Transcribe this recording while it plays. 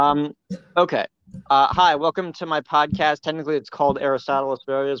Um, okay. Hi, welcome to my podcast. Technically, it's called Aristotle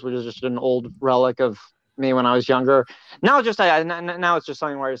Asparagus, which is just an old relic of me when I was younger. Now it's just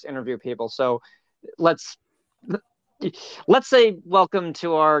something where I just interview people. So let's let's say welcome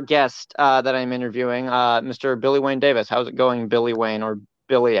to our guest that I'm interviewing, Mr. Billy Wayne Davis. How's it going, Billy Wayne or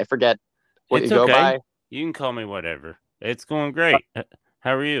Billy? I forget what It's you go okay. by. You can call me whatever. It's going great.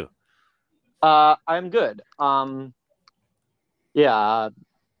 How are you? I'm good. Yeah,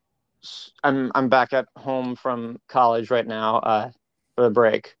 I'm back at home from college right now for the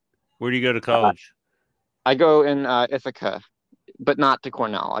break. Where do you go to Uh, college? I go in Ithaca, but not to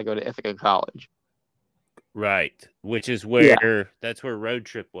Cornell. I go to Ithaca College. Right. Which is Yeah. that's where Road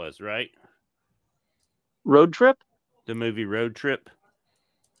Trip was, right? Road Trip? The movie Road Trip.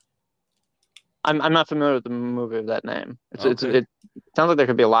 I'm not familiar with the movie of that name. Okay. It sounds like there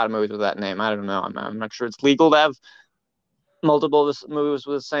could be a lot of movies with that name. I don't know. I'm not sure it's legal to have multiple movies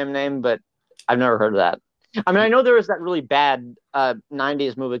with the same name, but I've never heard of that. I mean, I know there was that really bad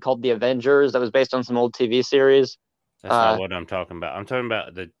 '90s movie called The Avengers that was based on some old TV series. That's not Uh, what I'm talking about. I'm talking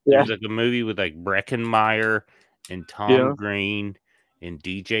about yeah, there's like a movie with like Breckenmeyer and Tom yeah, Green and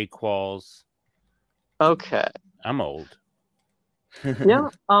DJ Qualls. okay, I'm old. yeah.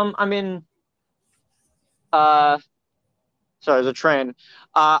 I mean, uh, sorry, there's a train.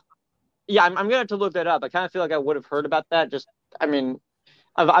 Uh, yeah, I'm gonna have to look that up. I kind of feel like I would have heard about that. Just, I mean,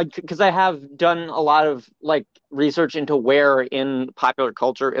 because I have done a lot of like research into where in popular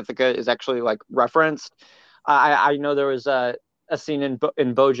culture Ithaca is actually like referenced. I know there was a scene in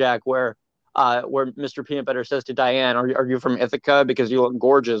BoJack where Mr. Peanut Butter says to Diane, are you from Ithaca? Because you look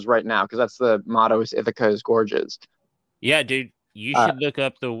gorgeous right now." Because that's the motto: is Ithaca is gorgeous. Yeah, dude. You Uh, should look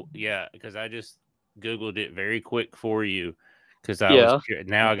up because I just Googled it very quick for you because yeah,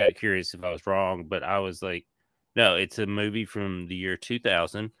 now I got curious if I was wrong, but I was like, no, it's a movie from the year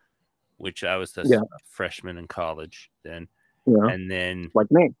 2000, which I was a yeah, freshman in college then. yeah, And then,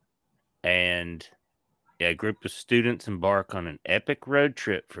 like me. and yeah, a group of students embark on an epic road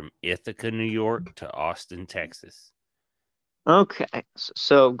trip from Ithaca, New York to Austin, Texas. Okay,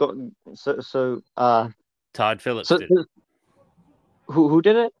 so go so Todd Phillips so did it. who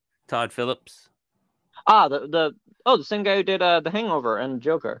did it? Todd Phillips? The same guy who did The Hangover and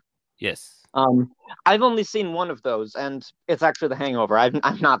Joker. Yes. Um, I've only seen one of those, and it's actually The Hangover.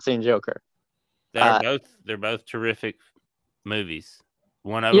 I've not seen Joker. Uh, They're both terrific movies.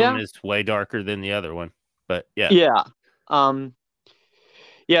 One of them yeah, is way darker than the other one, but yeah, yeah, um,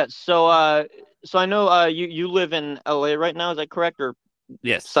 yeah. So I know you live in LA right now. Is that correct, or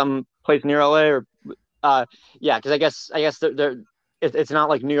yes, some place near LA, or uh, yeah? Because I guess it's not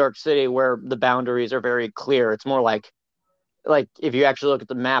like New York City where the boundaries are very clear. It's more like if you actually look at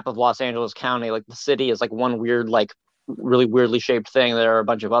the map of Los Angeles County, like the city is like one weird, like really weirdly shaped thing. There are a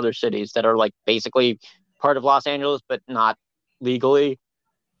bunch of other cities that are like basically part of Los Angeles, but not legally.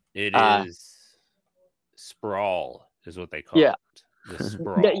 it Uh, is sprawl is what they call yeah, it. The yeah,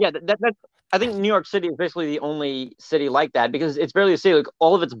 sprawl. yeah. That's. I think New York City is basically the only city like that because it's barely a city. Like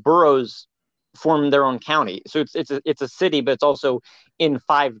all of its boroughs form their own county, so it's a city, but it's also in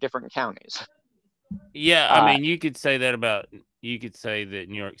five different counties. Yeah, I Uh, mean, you could say that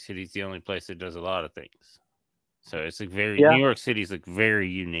New York City is the only place that does a lot of things. So it's like yeah, New York City's like very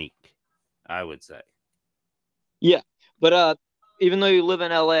unique, I would say. yeah. But even though you live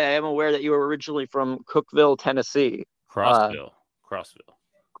in LA, I am aware that you were originally from Cookeville, Tennessee. Uh, Crossville.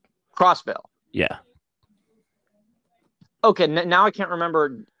 Crossville. Yeah. Okay, now I can't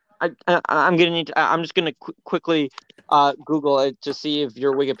remember. I'm gonna need. I'm just gonna quickly Google it to see if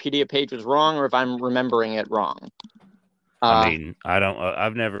your Wikipedia page was wrong or if I'm remembering it wrong. I Uh, mean, I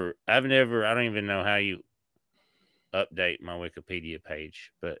don't even know how you update my Wikipedia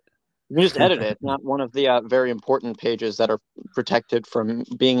page, but you can just edit it. It's not one of the very important pages that are protected from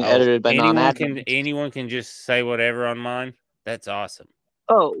being oh, edited by non-admins. anyone can just say whatever on mine. That's awesome.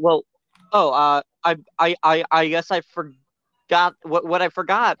 Oh well. Oh, I guess I forgot. What I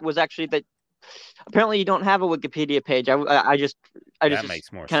forgot was actually that apparently you don't have a Wikipedia page. I That just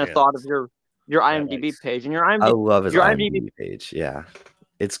makes more kind of thought of sense. your That IMDb makes page and I love his your IMDb. IMDb page. Yeah,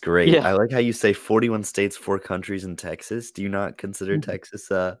 it's great. Yeah, I like how you say 41 states, 4 countries, and Texas. Do you not consider Texas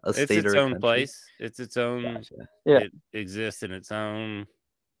a it's state its or a own country? place. It's its own. Gotcha. yeah, It exists in its own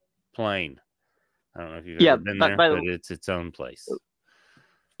plane. I don't know if you've yeah. ever been But there, but it's its own place.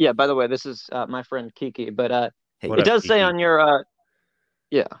 yeah. By the way, this is my friend Kiki. But Hey, What it up, does say Kiki? on your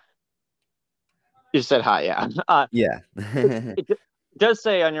yeah. You said hi. Yeah. yeah. It does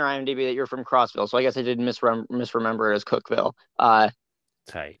say on your IMDb that you're from Crossville. So I guess I did misremember it as Cookville.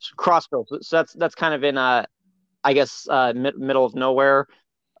 Tight. Crossville. So that's kind of in I guess middle of nowhere.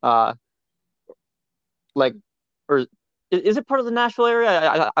 like, or is it part of the Nashville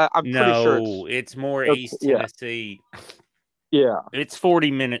area? I'm pretty sure No, it's more okay, East yeah, Tennessee. yeah. It's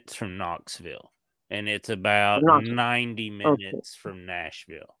 40 minutes from Knoxville, and it's about Not 90 okay, minutes from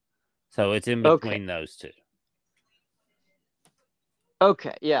Nashville. So it's in okay, between those two.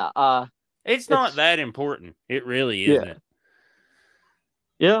 okay, yeah. It's not It's that important. It really yeah, isn't.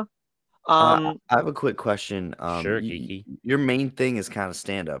 yeah. I Um, have a quick question. Sure, Kiki. Your main thing is kind of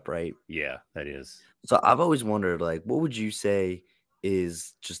stand up, right? Yeah, that is. So I've always wondered, like, what would you say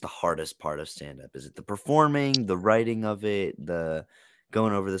is just the hardest part of stand up? Is it the performing, the writing of it, the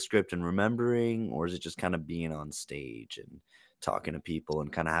going over the script and remembering, or is it just kind of being on stage and talking to people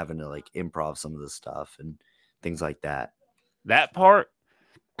and kind of having to like improv some of the stuff and things like that? That part,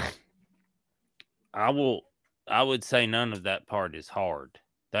 I would say none of that part is hard.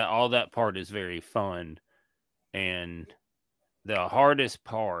 All that part is very fun. And the hardest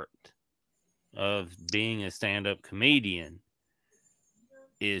part of being a stand-up comedian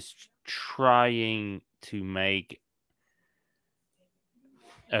is trying to make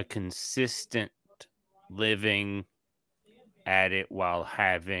a consistent living at it while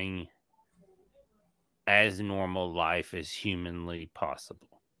having as normal life as humanly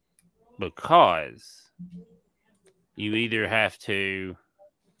possible. Because you either have to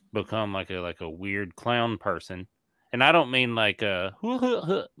become like a weird clown person, and I don't mean like a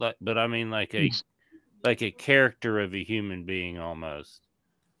but I mean like a character of a human being almost,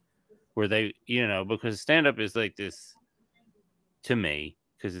 where they, because stand up is like this to me,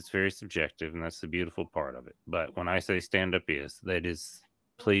 because it's very subjective, and that's the beautiful part of it. But when I say stand up is,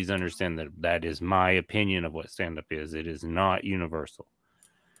 please understand that is my opinion of what stand up is. It is not universal.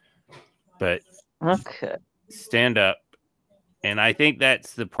 But okay. stand up, and I think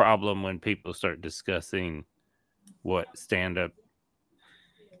that's the problem when people start discussing what stand up,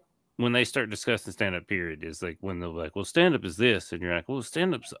 when they start discussing stand up period, is like when they're like, well, stand up is this, and you're like, well,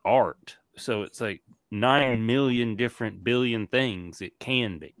 stand up's art. So it's like 9 million different billion things it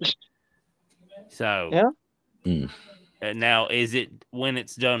can be. So Yeah. and now, is it when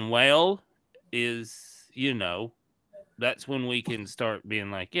it's done well? Is that's when we can start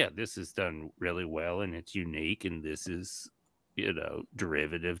being like, yeah, this is done really well and it's unique, and this is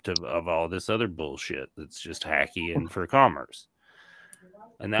derivative of all this other bullshit that's just hacky and for commerce.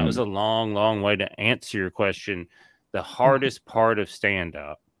 And that was a long, long way to answer your question. The hardest part of stand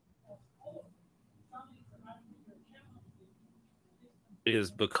up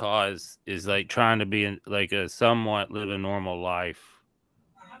is like trying to be like a somewhat live a normal life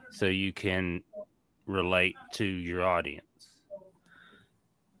so you can relate to your audience.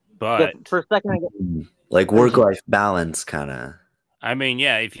 But for a second, like work-life balance, kind of. I mean,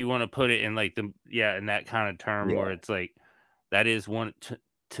 yeah, if you want to put it in like in that kind of term, where it's like, that is one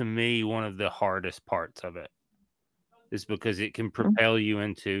to me, one of the hardest parts of it, is because it can propel you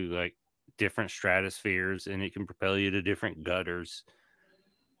into like different stratospheres, and it can propel you to different gutters.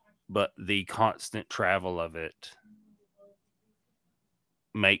 But the constant travel of it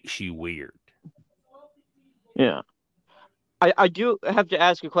makes you weird. yeah. I do have to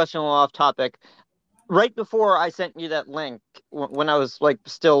ask you a question a little off topic. Right before I sent you that link, when I was like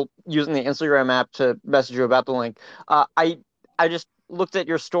still using the Instagram app to message you about the link, I just looked at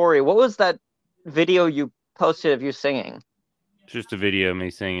your story. What was that video you posted of you singing? It's just a video of me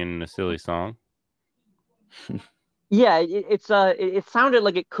singing a silly song. Yeah, it sounded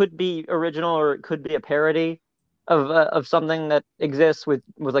like it could be original or it could be a parody of something that exists with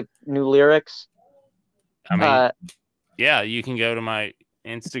like new lyrics. I mean, yeah, you can go to my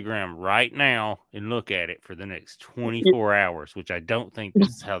Instagram right now and look at it for the next 24 hours, which I don't think this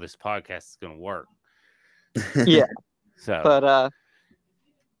is how this podcast is going to work. Yeah. So, but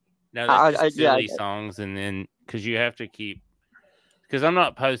no, that's just silly songs, and then because you have to keep, because I'm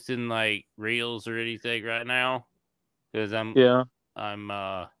not posting like reels or anything right now, because I'm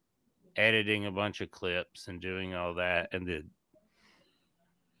editing a bunch of clips and doing all that, and then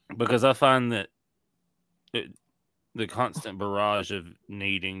because I find that the constant barrage of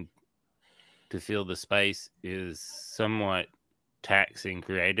needing to fill the space is somewhat taxing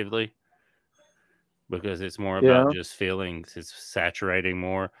creatively, because it's more about just feelings. It's saturating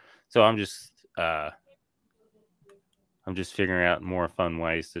more. So I'm just figuring out more fun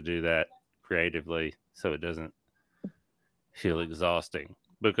ways to do that creatively, so it doesn't feel exhausting,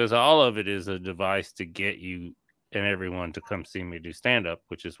 because all of it is a device to get you and everyone to come see me do stand up,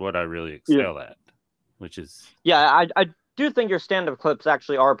 which is what I really excel at, which is I do think your stand-up clips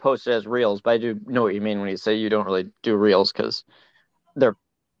actually are posted as reels, but I do know what you mean when you say you don't really do reels, because they're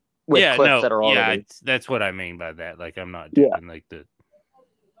with clips that are already. That's what I mean by that. Like, I'm not doing like the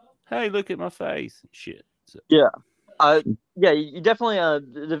hey, look at my face and shit. So, Yeah. Yeah, you definitely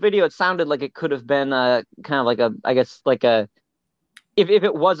the video, it sounded like it could have been kind of like a, I guess, like a, if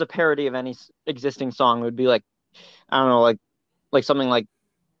it was a parody of any existing song, it would be like, I don't know, like something like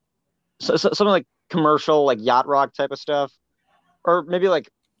something like commercial, like yacht rock type of stuff, or maybe like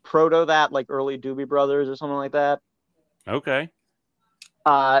proto that, like early Doobie Brothers or something like that. okay.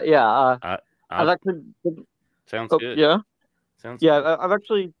 Yeah. I, I've I, actually, sounds oh good. yeah, Sounds yeah. good. I've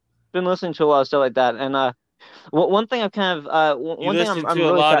actually been listening to a lot of stuff like that, and one thing I've kind of You one thing listen I'm to a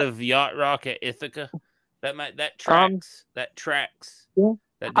really lot of yacht rock at Ithaca. That um tracks. That tracks. yeah.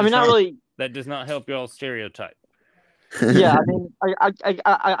 That I mean, does not not. really. That does not help y'all stereotype. Yeah, I mean,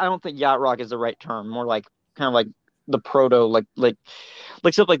 I don't think yacht rock is the right term. More like kind of like the proto, like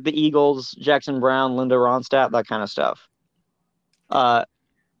stuff like the Eagles, Jackson Brown, Linda Ronstadt, that kind of stuff. Uh,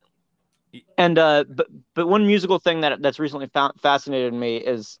 and but one musical thing that's recently fascinated me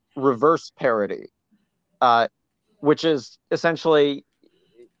is reverse parody, uh, which is essentially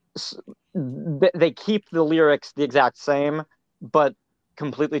they keep the lyrics the exact same, but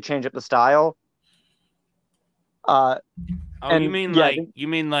completely change up the style. Uh, Oh, and yeah, I think, you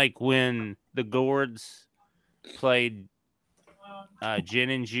mean like when the Gourds played Gin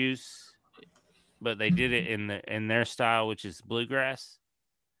and Juice, but they did it in their style, which is bluegrass.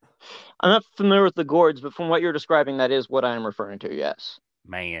 I'm not familiar with the Gourds, but from what you're describing, that is what I am referring to. Yes.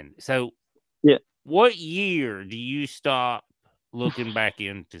 Man, so Yeah. what year do you stop looking back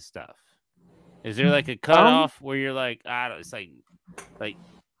into stuff? Is there like a cutoff where you're like, I don't, it's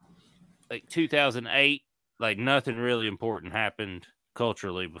like 2008, like nothing really important happened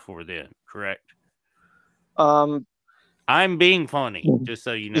culturally before then, correct? Um. I'm being funny, just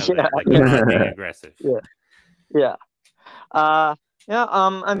so you know Yeah. that. Like I'm not being aggressive. Yeah. Yeah. Yeah.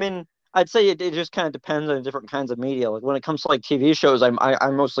 I mean, I'd say it just kind of depends on different kinds of media. Like when it comes to like TV shows, I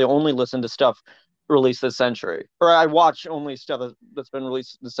mostly only listen to stuff released this century, or I watch only stuff that's been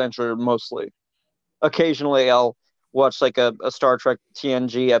released this century mostly. Occasionally, I'll watch like a Star Trek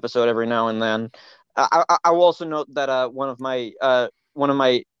TNG episode every now and then. I will also note that one of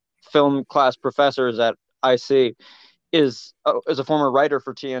my film class professors at IC is a former writer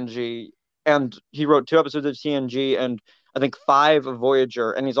for TNG, and he wrote 2 episodes of TNG and I think 5 of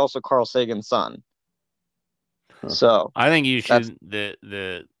Voyager, and he's also Carl Sagan's son. So I think you that's should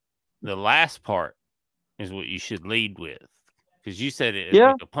the last part is what you should lead with, because you said it as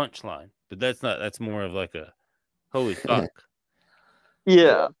yeah, like a punchline, but that's not. That's more of like a holy fuck.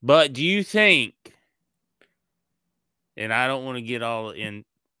 yeah. But do you think? And I don't want to get all in,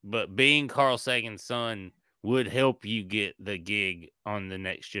 but being Carl Sagan's son would help you get the gig on the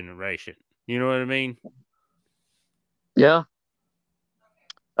Next Generation. You know what I mean? Yeah.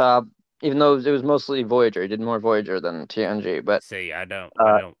 Uh, Even though it was mostly Voyager, he did more Voyager than TNG. But See, I don't.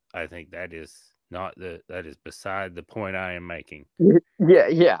 I think that is not that is beside the point I am making. yeah,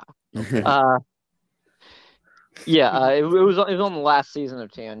 yeah. Okay. It was on the last season of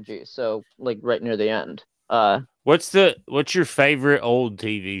TNG, so like right near the end. What's your favorite old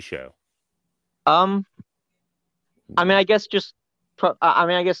TV show? Um, I mean, I guess just, I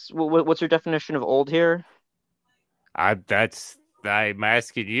mean, I guess what's your definition of old here? I'm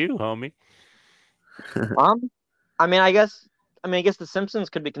asking you, homie. Um, I guess The Simpsons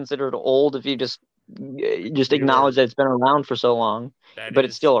could be considered old if you just acknowledge that it's been around for so long, but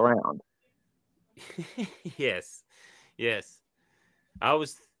it's still around. Yes. I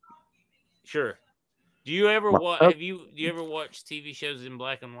was sure. Do you ever watch? Do you ever watch TV shows in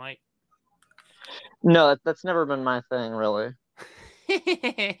black and white? No, that's never been my thing, really.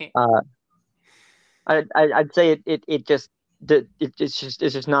 I'd say it's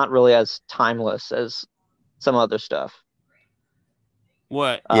just not really as timeless as some other stuff.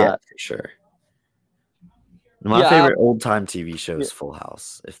 What? Yeah, for sure. My favorite old time TV show is Full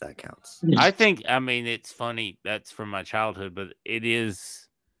House, if that counts. I think, I mean, it's funny. That's from my childhood, but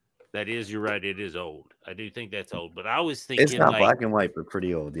you're right. It is old. I do think that's old, but I was thinking it's not black and white, but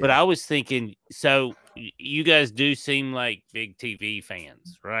pretty old. Yeah. But I was thinking, so you guys do seem like big TV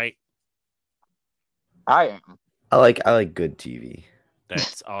fans, right? I am. I like good TV.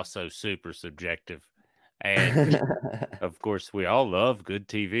 That's also super subjective. And of course, we all love good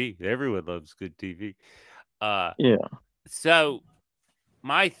TV. Everyone loves good TV. Yeah. So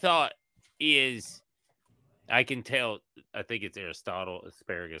my thought is, I can tell. I think it's Aristotle.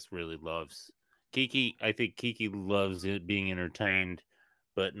 Asparagus really loves Kiki. I think Kiki loves it being entertained,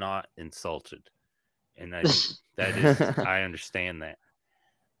 but not insulted. And I think that is, I understand that.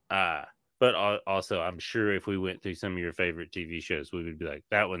 But also, I'm sure if we went through some of your favorite TV shows, we would be like,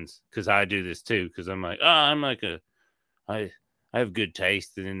 that one's, because I do this too. Because I'm like, I have good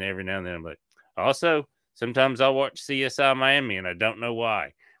taste, and then every now and then I'm like, also sometimes I'll watch CSI Miami, and I don't know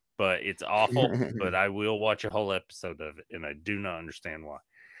why, but it's awful. But I will watch a whole episode of it, and I do not understand why.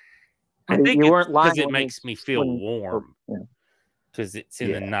 I think You it's weren't lying because it when makes me feel warm. Yeah. Because it's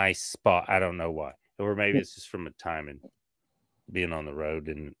in a nice spot. I don't know why. Or maybe it's just from a time and being on the road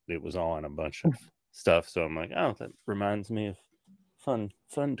and it was on a bunch of stuff. So I'm like, oh, that reminds me of fun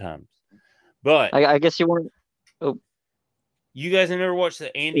times. But I guess you weren't. Oh. You guys have never watched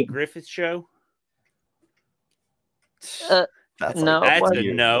the Andy Griffith Show? That's no. That's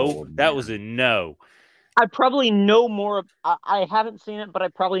a no. That was a no. I probably know more. I haven't seen it, but I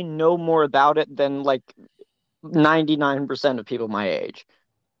probably know more about it than like 99% of people my age.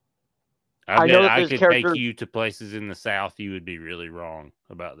 I know that I could take you to places in the South. You would be really wrong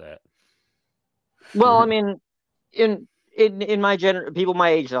about that. Well, I mean, in my people my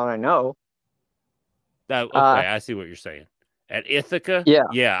age that I know. Okay, I see what you're saying. At Ithaca,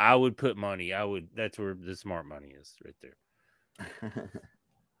 yeah, I would put money. That's where the smart money is, right there.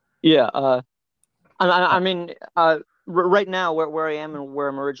 Yeah. I mean, right now where I am and where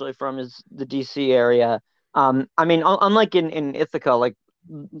I'm originally from is the DC area. I mean, unlike in Ithaca, like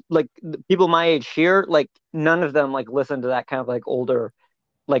the people my age here, like none of them like listen to that kind of like older,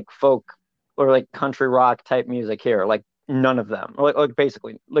 like folk or like country rock type music here. Like none of them, like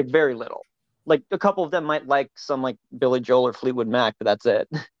basically, like very little. Like a couple of them might like some like Billy Joel or Fleetwood Mac, but that's it.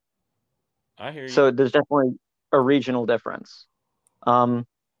 I hear you. So there's definitely a regional difference.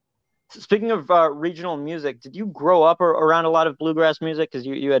 Speaking of regional music, did you grow up around a lot of bluegrass music? Because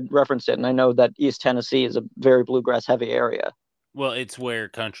you had referenced it, and I know that East Tennessee is a very bluegrass heavy area. Well, it's where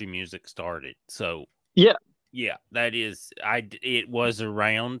country music started. So yeah, that is. It was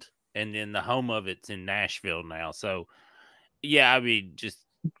around, and then the home of it's in Nashville now. So yeah, I mean, just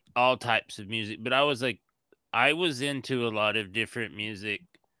all types of music. But I was into a lot of different music.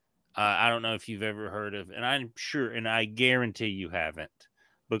 I don't know if you've ever heard of, and I'm sure, and I guarantee you haven't,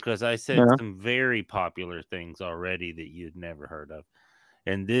 because I said some very popular things already that you'd never heard of.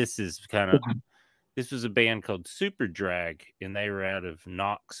 And this is this was a band called Superdrag, and they were out of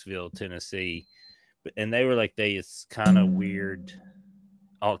Knoxville, Tennessee. And they were like this kind of weird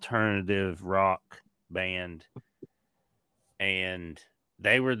alternative rock band. And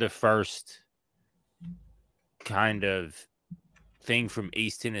they were the first kind of thing from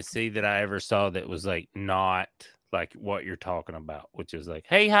East Tennessee that I ever saw that was like not like what you're talking about, which is like,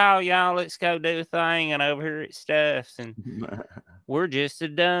 hey, how y'all, let's go do a thing, and over here at Stuff's, and we're just a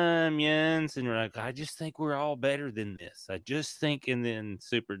dumb-yuns, and we're like, I just think we're all better than this. I just think, and then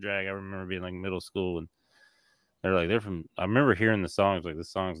Superdrag, I remember being like middle school, and they're like, I remember hearing the songs, like,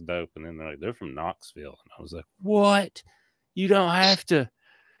 this song's dope, and then they're like, they're from Knoxville, and I was like, what? You don't have to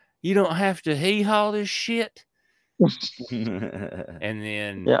hee-haw this shit? And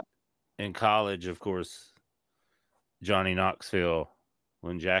then in college, of course, Johnny Knoxville,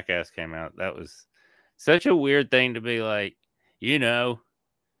 when Jackass came out, that was such a weird thing to be like, you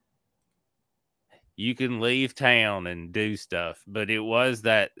can leave town and do stuff. But it was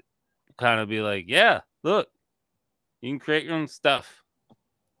that kind of be like, yeah, look, you can create your own stuff.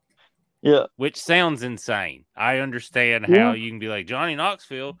 Yeah. Which sounds insane. I understand how you can be like, Johnny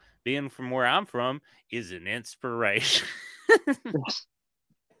Knoxville, being from where I'm from, is an inspiration.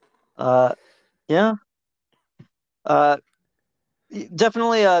 Yeah.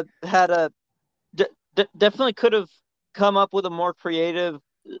 Definitely had definitely could have come up with a more creative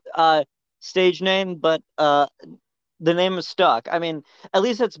stage name, but the name is stuck. I mean, at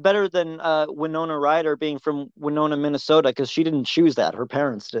least it's better than Winona Ryder being from Winona, Minnesota, because she didn't choose that. Her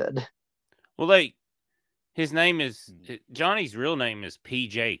parents did. Well, like, his name is, Johnny's real name is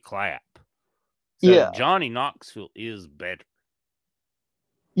PJ Clapp. So Johnny Knoxville is better.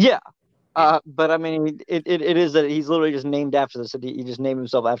 Yeah. But I mean, it is that he's literally just named after the city. He just named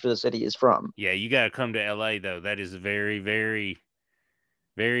himself after the city he's from. Yeah, you got to come to LA, though. That is a very, very,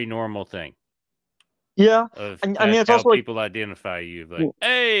 very normal thing. Yeah. I mean, it's how also people identify you. Like,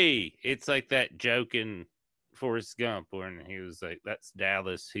 hey, it's like that joke in Forrest Gump when he was like, that's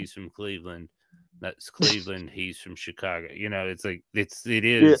Dallas, he's from Cleveland. That's Cleveland, he's from Chicago. It's like, it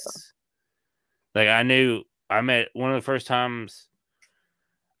is. Like, I met one of the first times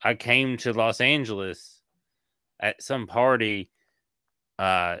I came to Los Angeles at some party.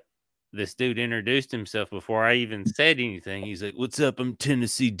 This dude introduced himself before I even said anything. He's like, what's up? I'm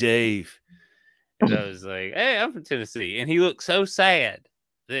Tennessee Dave. And I was like, hey, I'm from Tennessee. And he looked so sad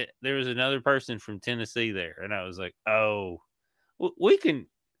that there was another person from Tennessee there. And I was like, oh, we can.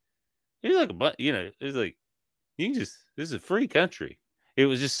 He's like, it's like, you can just, this is a free country. It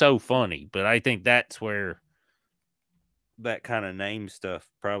was just so funny. But I think that's where that kind of name stuff,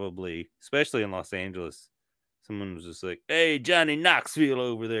 probably, especially in Los Angeles. Someone was just like, "Hey, Johnny Knoxville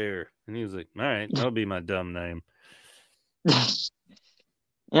over there," and he was like, "All right, that'll be my dumb name."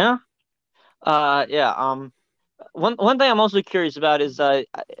 Yeah. Yeah. One thing I'm also curious about is, do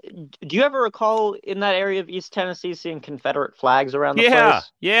you ever recall in that area of East Tennessee seeing Confederate flags around the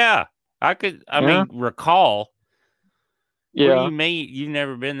place? Yeah. I Yeah. mean, recall. Where do Yeah. you meet? You've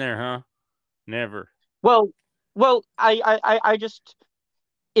never been there, huh? Never. Well, I just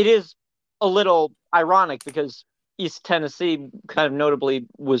it is a little ironic because East Tennessee kind of notably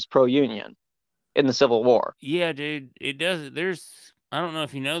was pro-Union in the Civil War. Yeah, dude. It does. I don't know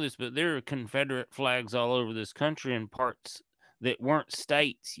if you know this, but there are Confederate flags all over this country in parts that weren't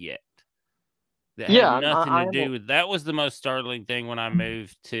states yet. That had Yeah, nothing to I am. do with. That was the most startling thing when I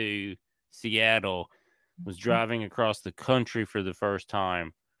moved to Seattle. Was driving across the country for the first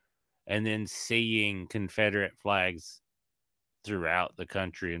time, and then seeing Confederate flags throughout the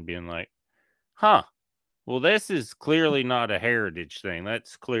country and being like, "Huh. Well, this is clearly not a heritage thing.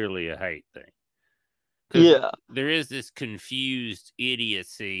 That's clearly a hate thing." Because Yeah. there is this confused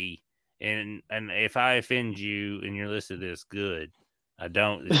idiocy, and if I offend you and you're listening to this, good. I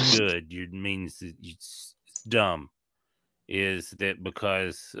don't. It's good. It means that it's dumb. Is that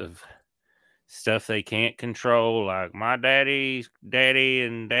because of stuff they can't control, like my daddy's daddy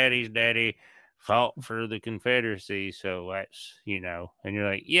and daddy's daddy fought for the Confederacy, so that's and you're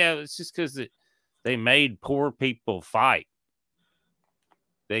like, yeah, it's just because they made poor people fight.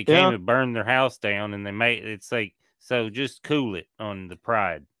 They came Yeah. and burned their house down, and it's like, so just cool it on the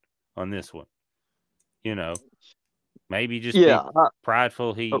pride on this one. Maybe just be Yeah.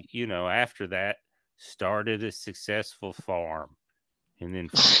 prideful. He, after that, started a successful farm, and then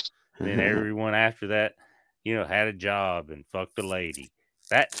everyone after that, had a job and fucked a lady.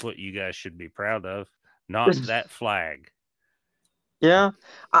 That's what you guys should be proud of, not that flag. Yeah,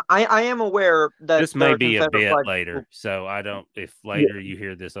 I am aware that This there may are be a Confederate bit flags. later, so I don't. If later you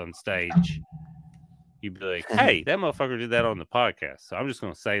hear this on stage, you'd be like, "Hey, that motherfucker did that on the podcast." So I'm just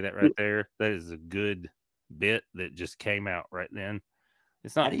going to say that right there. That is a good bit that just came out right then.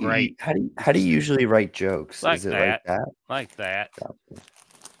 It's not great. How do you usually write jokes? Like Is it that. like that?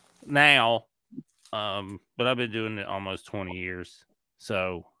 Now, but I've been doing it almost 20 years,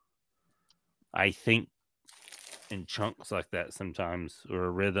 so I think in chunks like that sometimes, or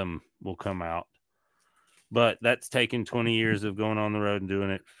a rhythm will come out. But that's taken 20 years of going on the road and doing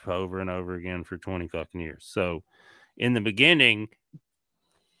it over and over again for 20 fucking years. So in the beginning,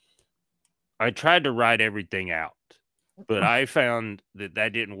 I tried to write everything out, but I found that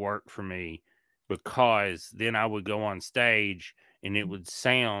didn't work for me, because then I would go on stage and it would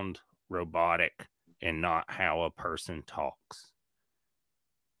sound robotic and not how a person talks.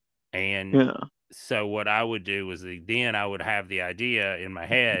 And so what I would do was then I would have the idea in my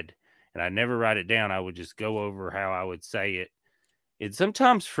head, and I never write it down. I would just go over how I would say it. And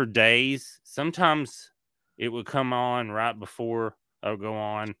sometimes for days, sometimes it would come on right before I would go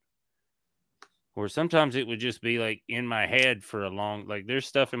on. Or sometimes it would just be like in my head for a long, like there's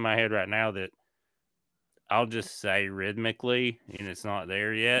stuff in my head right now that I'll just say rhythmically and it's not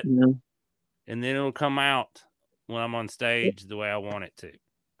there yet. Yeah. And then it'll come out when I'm on stage the way I want it to.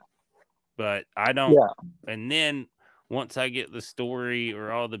 But I don't. Yeah. And then once I get the story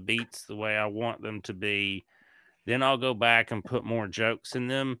or all the beats the way I want them to be, then I'll go back and put more jokes in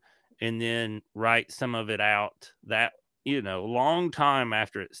them and then write some of it out. That, long time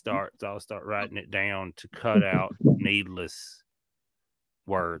after it starts, I'll start writing it down to cut out needless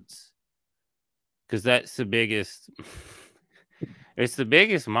words. Because that's the biggest, it's the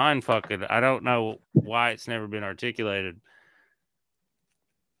biggest mind fucking. I don't know why it's never been articulated.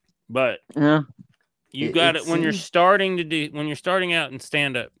 But you got it when you're starting out in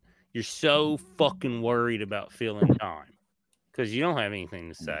stand up, you're so fucking worried about filling time because you don't have anything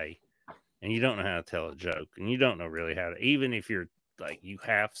to say and you don't know how to tell a joke and you don't know really how to, even if you're like, you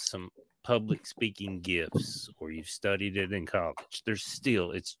have some public speaking gifts or you've studied it in college, there's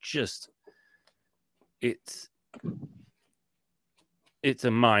still, it's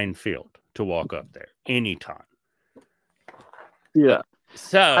a minefield to walk up there anytime. Yeah.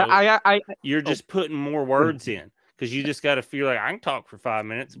 So you're just putting more words in because you just got to feel like I can talk for 5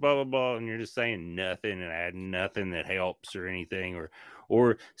 minutes, blah, blah, blah. And you're just saying nothing and adding nothing that helps or anything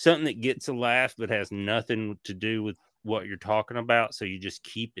or something that gets a laugh but has nothing to do with what you're talking about. So you just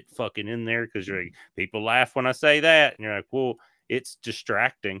keep it fucking in there because you're like, people laugh when I say that. And you're like, well, it's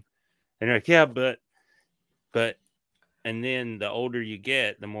distracting. And you're like, yeah, but, and then the older you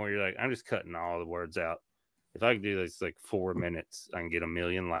get, the more you're like, I'm just cutting all the words out. If I could do this like 4 minutes, I can get 1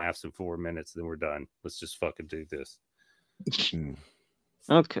 million laughs in 4 minutes, then we're done. Let's just fucking do this.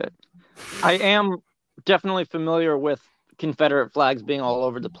 Okay. I am definitely familiar with Confederate flags being all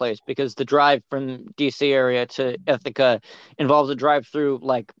over the place because the drive from DC area to Ithaca involves a drive through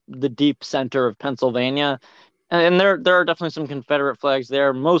like the deep center of Pennsylvania. And there are definitely some Confederate flags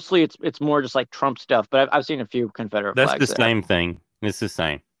there. Mostly it's more just like Trump stuff, but I've seen a few Confederate That's the flags there. same thing. It's the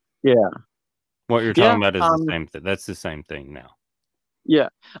same. Yeah. What you're Yeah. talking about is the same thing. That's the same thing now. Yeah.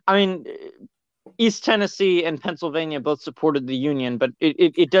 I mean, East Tennessee and Pennsylvania both supported the Union, but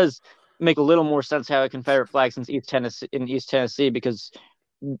it does make a little more sense to have a Confederate flag since East Tennessee because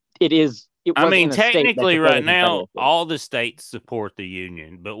it I was mean, in a state that technically, declared right a now, Confederacy. all the states support the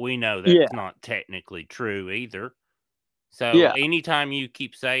Union, but we know Yeah, that's not technically true either. So yeah, anytime you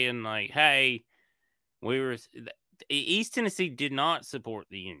keep saying like, "Hey, East Tennessee did not support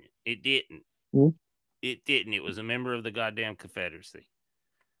the Union. It didn't. Mhm. It didn't. It was a member of the goddamn Confederacy.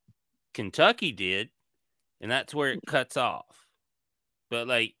 Kentucky did, and that's where it cuts off. But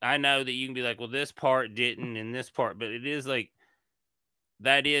like, I know that you can be like, well, this part didn't, and this part, but it is like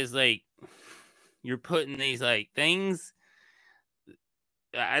that is like you're putting these like things.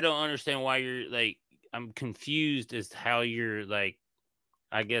 I don't understand why you're like. I'm confused as to how you're like,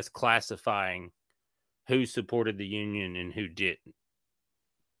 I guess, classifying who supported the Union and who didn't.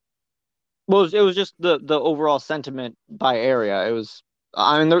 Well, it was just the overall sentiment by area. It was,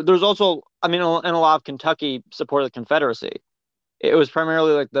 I mean, there's also, I mean, and a lot of Kentucky supported the Confederacy. It was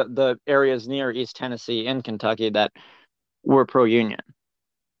primarily like the areas near East Tennessee and Kentucky that were pro-Union.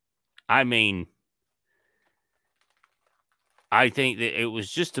 I mean, I think that it was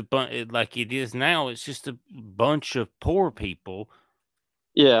just a bunch, like it is now. It's just a bunch of poor people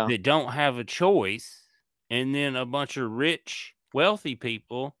Yeah, that don't have a choice, and then a bunch of rich, wealthy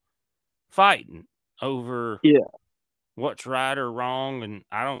people fighting over yeah, what's right or wrong. And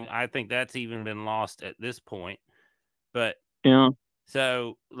I think that's even been lost at this point. But yeah,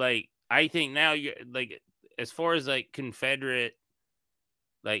 so, like, I think now you're like, as far as like Confederate,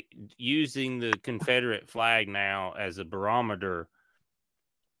 like using the Confederate flag now as a barometer,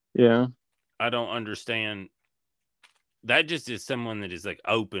 yeah, I don't understand. That just is someone that is like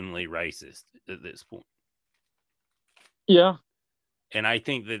openly racist at this point. yeah. And I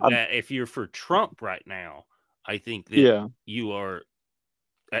think that, that if you're for Trump right now, I think that Yeah, you are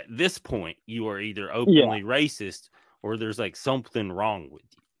at this point, you are either yeah, openly racist or there's like something wrong with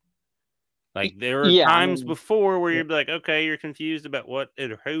you. Like there are yeah. I times mean, before where you're like, okay, you're confused about what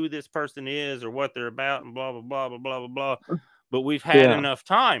or who this person is or what they're about and blah blah blah blah blah blah blah. But we've had yeah, enough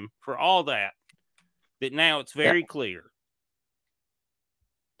time for all that now it's yeah, very clear.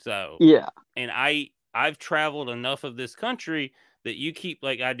 So, yeah, and I've traveled enough of this country that you keep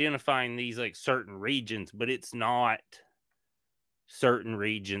like identifying these like certain regions, but it's not certain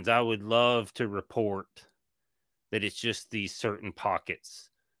regions. I would love to report that it's just these certain pockets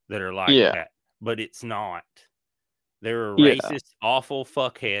that are like yeah, that, but it's not. There are yeah, racist, awful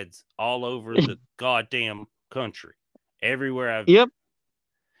fuckheads all over the goddamn country, everywhere I've yep,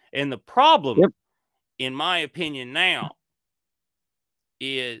 been. And the problem, yep. in my opinion, now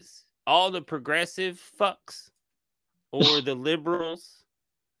is all the progressive fucks or the liberals,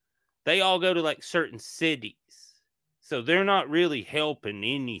 they all go to like certain cities. So they're not really helping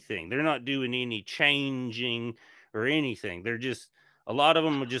anything. They're not doing any changing or anything. They're just, a lot of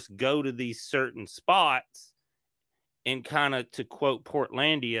them will just go to these certain spots and kind of, to quote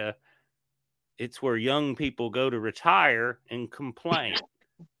Portlandia, it's where young people go to retire and complain.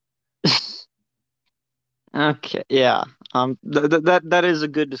 Okay, yeah. That is a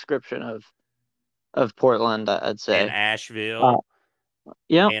good description of Portland, I'd And say. Asheville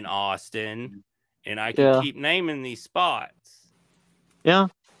Yeah, and Austin. And I could yeah, keep naming these spots. yeah.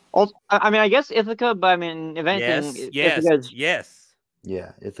 Also, I mean, I guess Ithaca, but I mean, if anything, Ithaca is, Yes.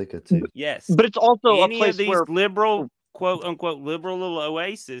 Yeah, Ithaca too. Yes. but it's also a Any of place these where, liberal, quote unquote, liberal little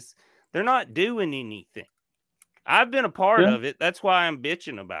oasis, they're not doing anything. I've been a part yeah, of it. That's why I'm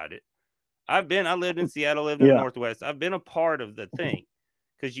bitching about it. I lived in Seattle, lived in the yeah, Northwest. I've been a part of the thing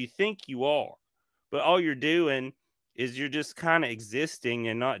because you think you are, but all you're doing is you're just kind of existing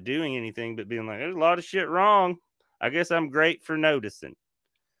and not doing anything, but being like, there's a lot of shit wrong. I guess I'm great for noticing.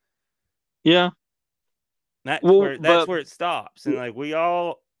 yeah. That's Well, where but it stops. And like we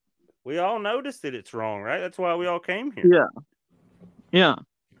all noticed that it's wrong, right? That's why we all came here. yeah, yeah.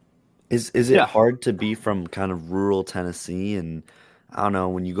 Is it Yeah. hard to be from kind of rural Tennessee and I don't know,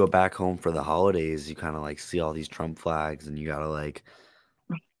 when you go back home for the holidays, you kind of like see all these Trump flags and you gotta like,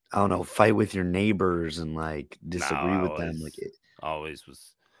 I don't know, fight with your neighbors and like No, disagree with them. Like always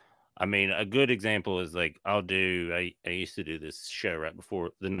was. I mean, a good example is like I used to do this show right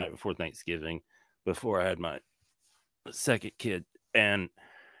before the night before Thanksgiving, before I had my second kid. And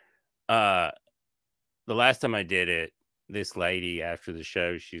the last time I did it, this lady after the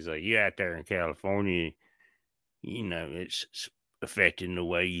show, she's like, "You out there in California, you know, it's affecting the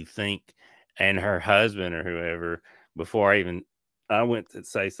way you think." And her husband or whoever, before I went to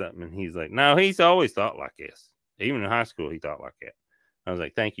say something, and he's like, "No, he's always thought like this. Even in high school, he thought like that." I was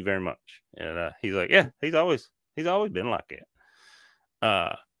like, "Thank you very much." And he's like, "Yeah, he's always been like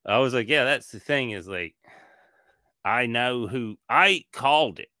that." I was like, "Yeah, that's the thing is like, I know who I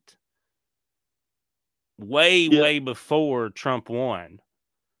called it way before Trump won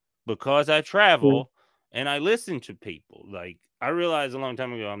because I travel and I listen to people. Like I realized a long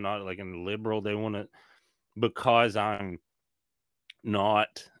time ago, I'm not like a liberal. They want to because I'm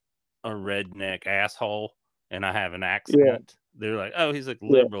not a redneck asshole and I have an accent. They're like, "Oh, he's like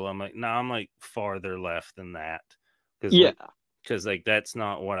liberal." I'm like, "No, I'm like farther left than that." Because like that's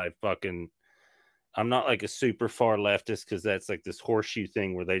not what I fucking. I'm not like a super far leftist because that's like this horseshoe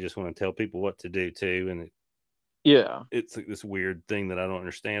thing where they just want to tell people what to do too, and it's like this weird thing that I don't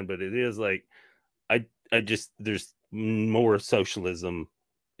understand. But it is like I just there's more socialism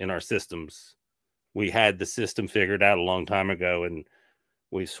in our systems. We had the system figured out a long time ago, and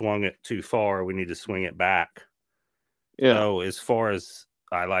we swung it too far. We need to swing it back. So as far as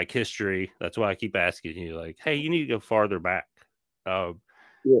I like history, that's why I keep asking you, like, hey, you need to go farther back. So,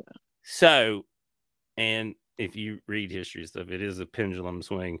 and if you read history stuff, it is a pendulum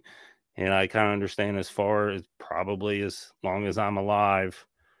swing. And I kind of understand as far as probably as long as I'm alive,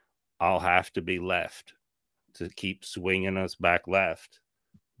 I'll have to be left to keep swinging us back left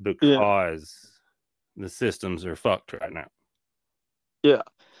because the systems are fucked right now. Yeah.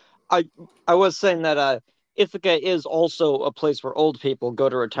 I was saying that Ithaca is also a place where old people go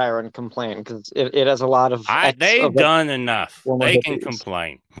to retire and complain because it has a lot of they've done enough. They can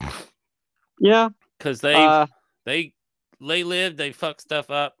complain. Yeah. Because they live, they fuck stuff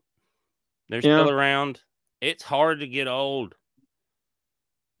up. They're still around. It's hard to get old.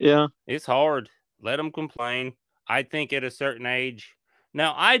 Yeah. It's hard. Let them complain. I think at a certain age.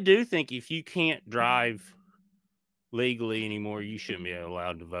 Now, I do think if you can't drive legally anymore, you shouldn't be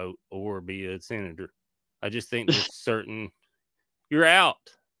allowed to vote or be a senator. I just think there's certain. You're out.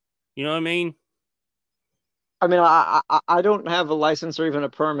 You know what I mean? I mean, I don't have a license or even a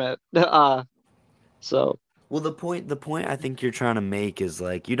permit. So. Well, the point I think you're trying to make is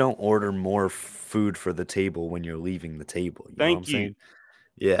like you don't order more food for the table when you're leaving the table. You know what I'm saying?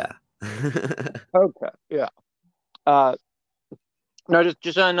 Yeah. Okay. Yeah. No,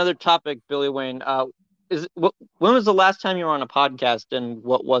 just on another topic, Billy Wayne. When was the last time you were on a podcast, and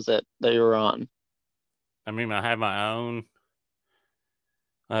what was it that you were on? I mean, I have my own.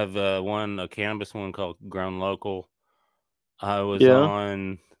 I have a cannabis one called Grown Local. I was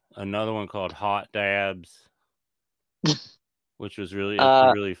on another one called Hot Dabs, which was really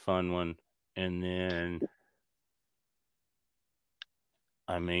a really fun one. And then,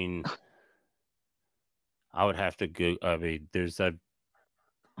 I mean, I would have to go. I mean, this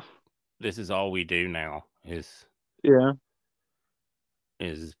is all we do now is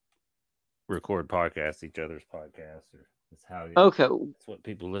record podcasts, each other's podcasts, or it's how it's what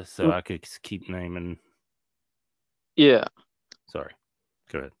people listen. So I could keep naming. Yeah. Sorry.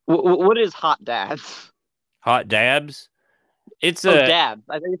 Go ahead. What is Hot Dabs? Hot Dabs? It's dabs.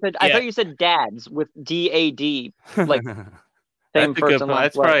 I thought you said dads with DAD. Like that's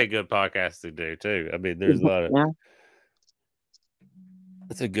probably a good podcast to do too. I mean, there's a lot of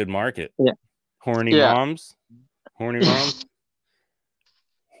that's a good market. Yeah. Horny moms.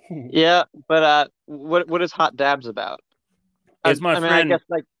 Yeah, but what is Hot Dabs about? It's my friend. I guess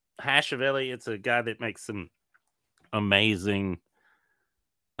like Hashavelli. It's a guy that makes some amazing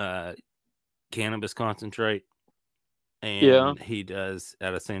cannabis concentrate, and he does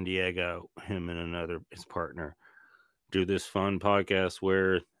out of San Diego. Him and his partner do this fun podcast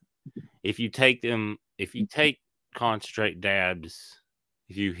where if you take concentrate dabs,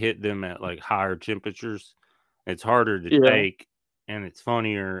 if you hit them at like higher temperatures, it's harder to take and it's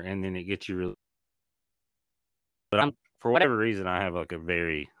funnier, and then it gets you really. But for whatever reason, I have like a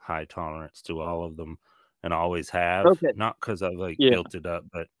very high tolerance to all of them, and always have. Not because I've like built it up,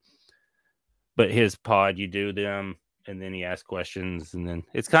 but his pod, you do them, and then he asks questions, and then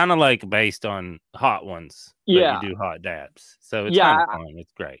it's kind of like based on hot ones. You do hot dabs, so it's kind of fun.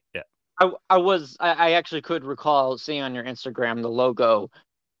 It's great. Yeah. I actually could recall seeing on your Instagram the logo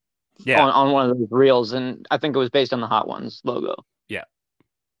on one of those reels, and I think it was based on the Hot Ones logo.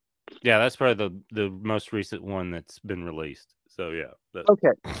 Yeah, that's probably the most recent one that's been released. So yeah. Okay.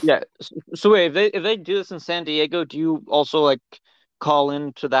 Yeah. So wait, if they do this in San Diego, do you also like call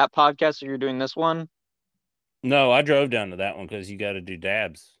into that podcast, or you're doing this one? No, I drove down to that one because you got to do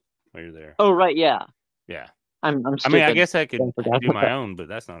dabs while you're there. Oh, right, yeah. Yeah. I'm I stupid. mean, I guess I could forgot do about my that. own, but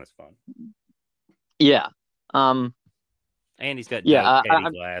that's not as fun. Yeah. And he's got Yeah. dope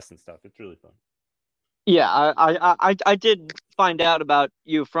Katie glass and stuff. It's really fun. Yeah. I did find out about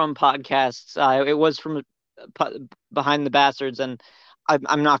you from podcasts. It was from Behind the Bastards, and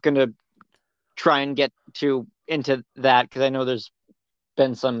I'm not going to try and get too into that because I know there's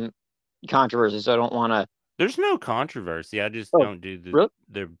been some controversy, so I don't want to. There's no controversy. I just Oh, don't do really?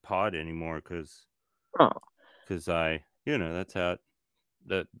 their pod anymore because Oh, that's how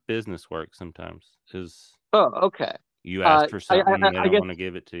the business works sometimes. Is okay. you ask for something, they I don't guess. want to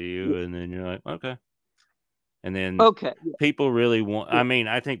give it to you, and then you're like, okay. And then Okay. people really want. I mean,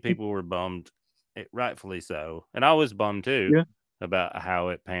 I think people were bummed, rightfully so, and I was bummed too Yeah. about how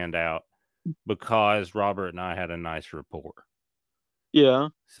it panned out because Robert and I had a nice rapport. Yeah.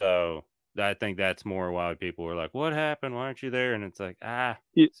 So I think that's more why people were like, "What happened? Why aren't you there?" And it's like,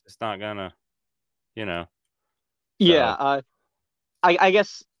 it's just not gonna, you know. Yeah. So. I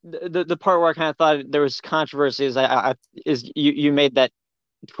guess the part where I kind of thought there was controversy is you made that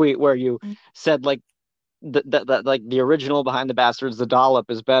tweet where you said like that like the original Behind the Bastards, the dollop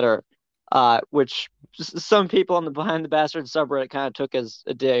is better, which some people on the Behind the Bastards subreddit kind of took as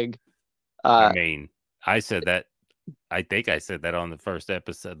a dig. I mean, I said that. I think I said that on the first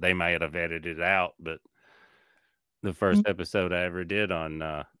episode. They might have edited it out, but the first episode I ever did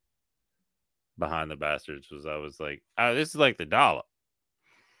on Behind the Bastards I was like, oh, this is like the dollop.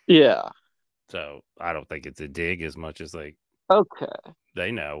 Yeah. So I don't think it's a dig as much as like, okay,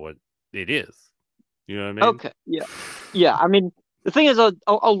 they know what it is. You know what I mean? Okay. Yeah. Yeah. I mean, the thing is, a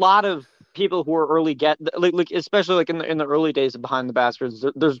lot of people who are early like especially like in the early days of Behind the Bastards,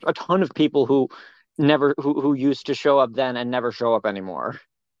 there's a ton of people who who used to show up then and never show up anymore.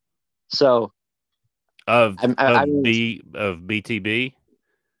 So of mean, BTB.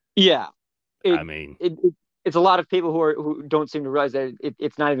 Yeah. I mean, It's a lot of people who don't seem to realize that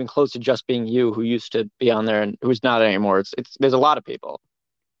it's not even close to just being you who used to be on there and who's not anymore. It's there's a lot of people.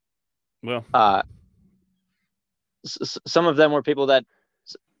 Well, some of them were people that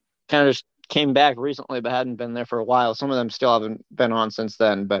kind of just came back recently but hadn't been there for a while. Some of them still haven't been on since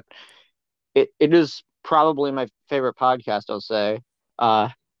then, but it is probably my favorite podcast, I'll say.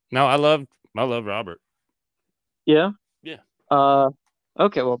 No, I love Robert. Yeah. Yeah.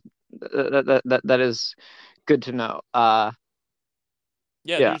 Okay. Well, that is good to know. Yeah.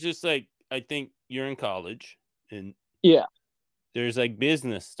 There's just like, I think you're in college and yeah, there's like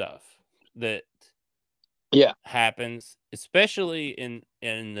business stuff that happens, especially in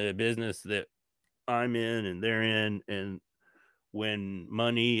the business that I'm in and they're in, and when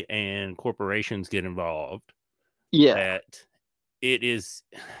money and corporations get involved, that it's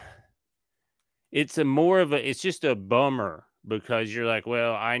just a bummer because you're like,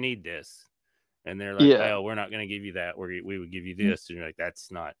 well, I need this. And they're like, well, we're not going to give you that. We would give you this. And you're like, that's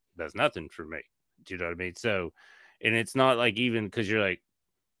nothing for me. Do you know what I mean? So, and it's not like, even because you're like,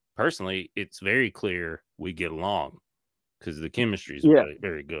 personally, it's very clear we get along because the chemistry is really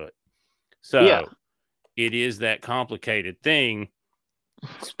very good. So it is that complicated thing,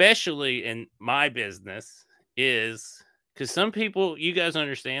 especially in my business, is because some people, you guys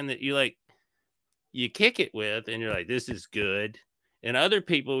understand that you kick it with and you're like, this is good. And other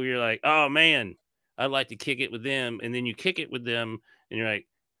people, you're like, oh man, I'd like to kick it with them. And then you kick it with them and you're like,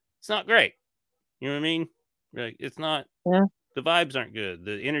 it's not great. You know what I mean? You're like, it's not, the vibes aren't good.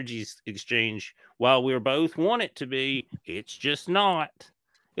 The energies exchange, while we're both want it to be, it's just not.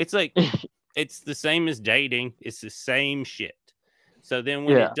 It's like, it's the same as dating. It's the same shit. So then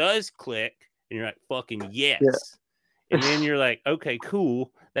when it does click and you're like, fucking yes. And then you're like, okay,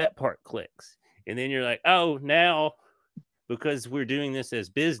 cool. That part clicks. And then you're like, oh, now because we're doing this as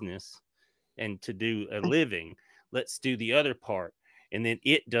business and to do a living, let's do the other part. And then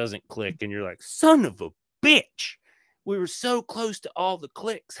it doesn't click. And you're like, son of a bitch. We were so close to all the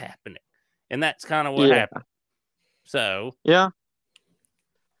clicks happening. And that's kind of what happened. So,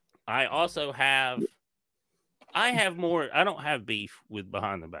 I also have more. I don't have beef with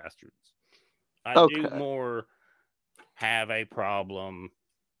Behind the Bastards. I do more have a problem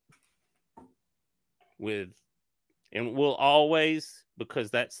with, and will always, because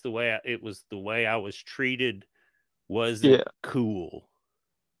that's the way it was the way I was treated, wasn't cool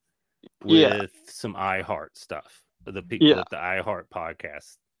with some iHeart stuff. The people at the iHeart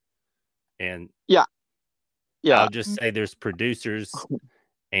podcast. And I'll just say there's producers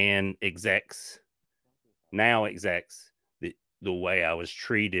and execs, the way I was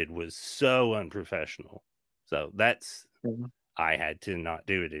treated was so unprofessional. So that's, I had to not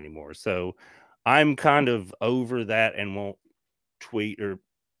do it anymore. So I'm kind of over that and won't tweet or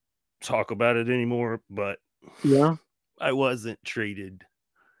talk about it anymore, but Yeah. I wasn't treated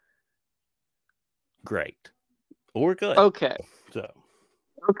great or good. Okay. So,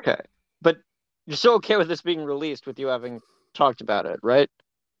 Okay. But you're still okay with this being released with you having talked about it, right?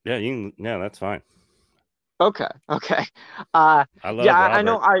 yeah, that's fine. Okay. Okay. I love Robert, I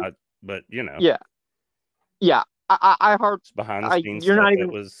know. but Yeah. Yeah. I heart. it's behind the scenes You're stuff not even.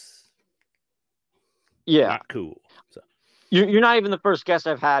 that was not cool. So. You're not even the first guest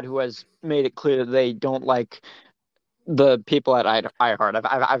I've had who has made it clear that they don't like the people at iHeart.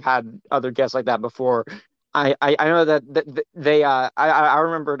 I've had other guests like that before. I know that they I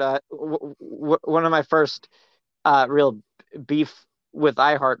remembered one of my first real beef with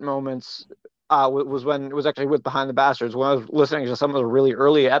iHeart moments was when it was actually with Behind the Bastards, when I was listening to some of the really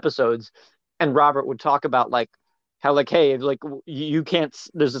early episodes, and Robert would talk about like how like, hey, like you can't,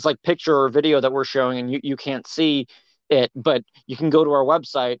 there's this like picture or video that we're showing and you can't see it, but you can go to our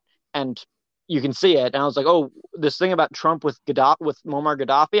website and you can see it. And I was like, oh, this thing about Trump with with Muammar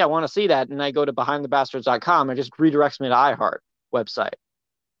Gaddafi, I want to see that. And I go to behindthebastards.com and it just redirects me to iHeart website.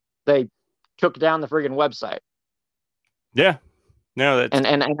 They took down the friggin' website. Yeah. No, that's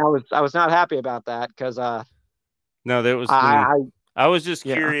and I was not happy about that because no, that was I was just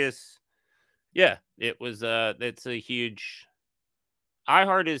curious. Yeah, it was it's a huge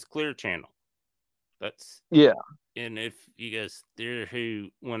iHeart is Clear Channel. That's and if you guys, they're who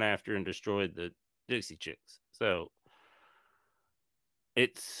went after and destroyed the Dixie Chicks. So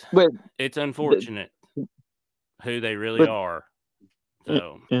it's unfortunate who they really are.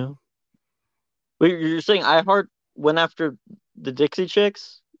 So yeah. Wait, you're saying iHeart went after the Dixie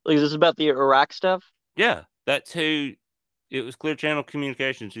Chicks? Like, is this about the Iraq stuff? Yeah, that's who. It was Clear Channel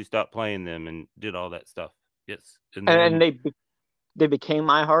Communications who stopped playing them and did all that stuff. Yes, and they became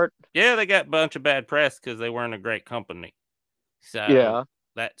iHeart. Yeah, they got a bunch of bad press because they weren't a great company. So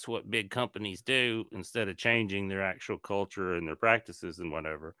that's what big companies do instead of changing their actual culture and their practices and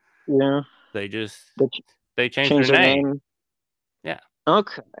whatever. Yeah, they just they changed their name. Yeah.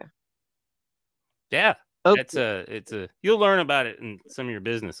 Okay. Yeah. Okay. It's a you'll learn about it in some of your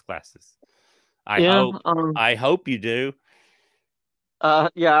business classes. I hope you do. I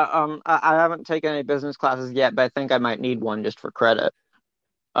haven't taken any business classes yet, but I think I might need one just for credit.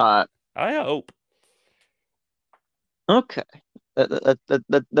 I hope. Okay.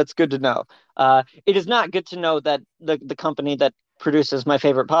 That's good to know. It is not good to know that the company that produces my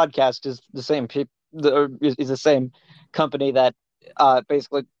favorite podcast is the same is the same company that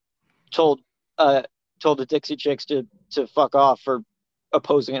basically told the Dixie Chicks to fuck off for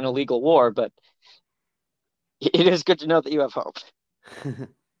opposing an illegal war, but it is good to know that you have hope.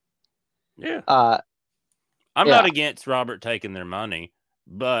 Yeah. I'm not against Robert taking their money,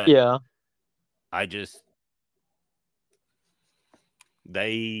 but I just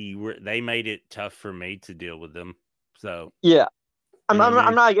they made it tough for me to deal with them. So I'm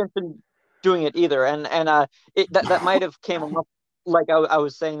not against them doing it either, and that might have came up like I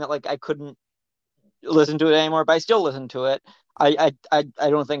was saying that like I couldn't listen to it anymore, but I still listen to it. I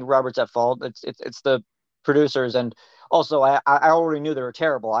don't think Robert's at fault. It's the producers, and also I already knew they were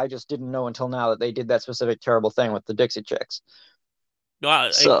terrible. I just didn't know until now that they did that specific terrible thing with the Dixie Chicks. Well,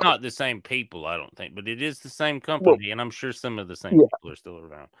 it's not the same people, I don't think, but it is the same company, and I'm sure some of the same people are still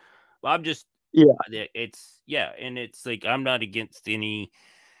around. Well, I'm just and it's like I'm not against any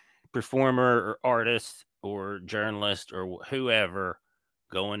performer or artist or journalist or whoever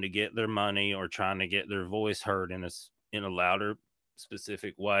going to get their money or trying to get their voice heard in a louder,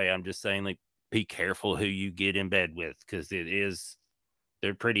 specific way. I'm just saying, like, be careful who you get in bed with, because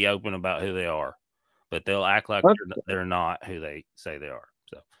they're pretty open about who they are, but they'll act like they're not who they say they are.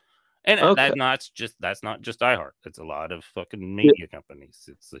 So, and that's not just iHeart. It's a lot of fucking media companies.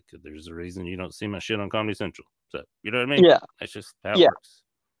 It's like there's a reason you don't see my shit on Comedy Central. So you know what I mean? Yeah, that's just how it works.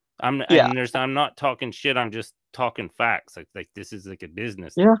 I'm not talking shit. I'm just talking facts. Like this is like a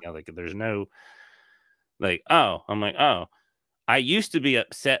business. Yeah. Like there's no like, I'm like, I used to be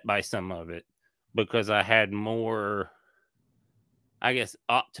upset by some of it because I had more, I guess,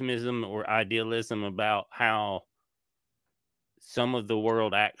 optimism or idealism about how some of the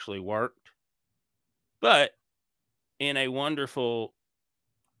world actually worked. But in a wonderful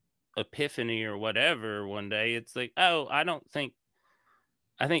epiphany or whatever, one day it's like, I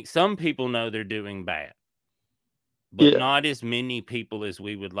think some people know they're doing bad, but not as many people as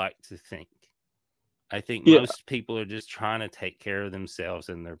we would like to think. I think most people are just trying to take care of themselves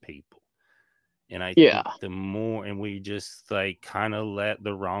and their people. And I think the more, and we just like kind of let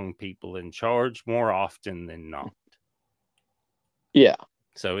the wrong people in charge more often than not. Yeah.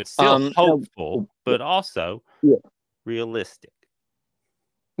 So it's still hopeful, no, but also yeah. realistic.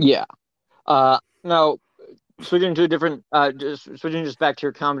 Yeah. Now switching to a different, just switching just back to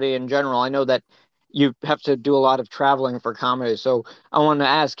your comedy in general. I know that you have to do a lot of traveling for comedy, so I want to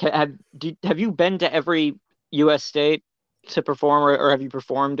ask: have you been to every U.S. state to perform, or have you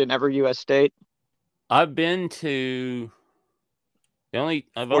performed in every U.S. state? I've been to I've only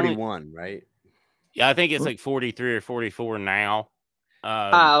 41, right? Yeah, I think it's like 43 or 44 now.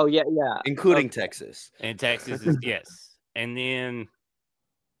 Oh yeah, yeah. Including Okay. Texas. And Texas is yes. And then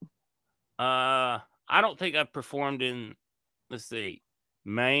I don't think I've performed in, let's see,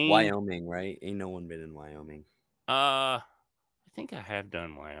 Maine. Wyoming, right? Ain't no one been in Wyoming. I think I have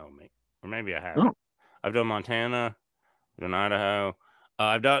done Wyoming. Or maybe I haven't. Oh. I've done Montana, I've done Idaho.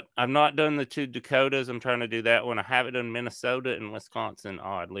 I've not done the 2 Dakotas. I'm trying to do that one. I haven't done Minnesota and Wisconsin,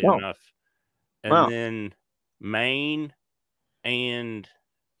 oddly Oh. enough. And Wow. then Maine and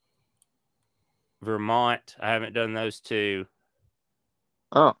Vermont. I haven't done those 2.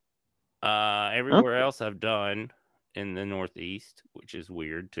 Oh. Everywhere else I've done in the Northeast, which is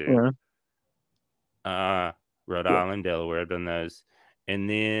weird too. Yeah. Rhode Island, Delaware, I've done those. And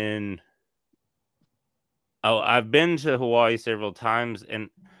then I've been to Hawaii several times, and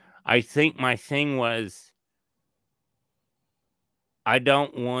I think my thing was I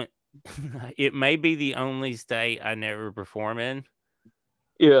don't want it may be the only state I never perform in.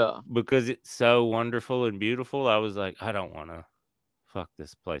 Yeah. Because it's so wonderful and beautiful. I was like, I don't want to fuck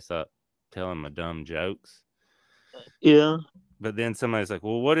this place up telling my dumb jokes. Yeah. But then somebody's like,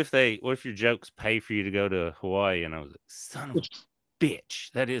 well, what if your jokes pay for you to go to Hawaii? And I was like, son of a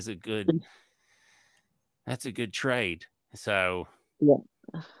bitch. That's a good trade. So yeah.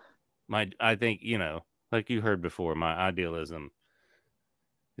 I think, like you heard before, my idealism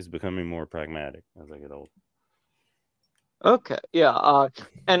is becoming more pragmatic as I get old. Okay. Yeah.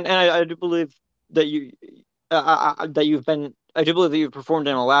 And I do believe that I do believe that you've performed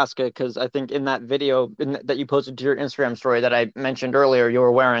in Alaska, because I think in that video that you posted to your Instagram story that I mentioned earlier, you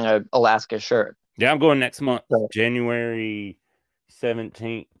were wearing a Alaska shirt. Yeah, I'm going next month, So, January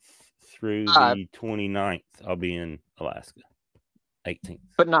 17th through the 29th. I'll be in Alaska. 18th.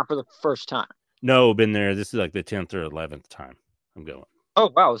 But not for the first time. No, been there. This is like the 10th or 11th time I'm going. Oh,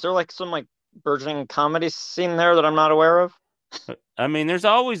 wow. Is there like some burgeoning comedy scene there that I'm not aware of? I mean, there's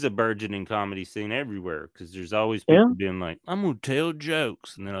always a burgeoning comedy scene everywhere, because there's always people being like, I'm going to tell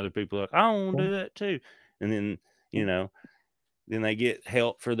jokes. And then other people are like, I want to do that too. And then, then they get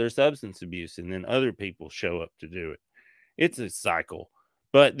help for their substance abuse, and then other people show up to do it. It's a cycle.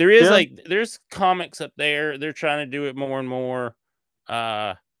 But there is there's comics up there. They're trying to do it more and more.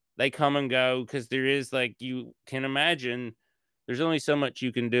 They come and go, because there is, like, you can imagine, there's only so much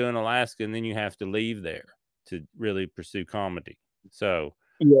you can do in Alaska, and then you have to leave there to really pursue comedy. So,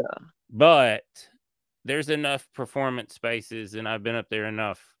 but there's enough performance spaces, and I've been up there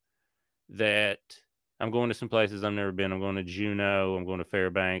enough that I'm going to some places I've never been. I'm going to Juneau. I'm going to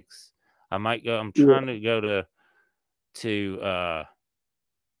Fairbanks. I might go. I'm trying to go to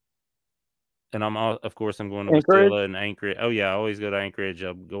and of course, I'm going to Anchorage? Wasilla and Anchorage. Oh yeah, I always go to Anchorage.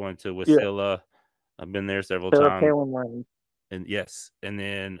 I'm going to Wasilla. I've been there several times. And yes, and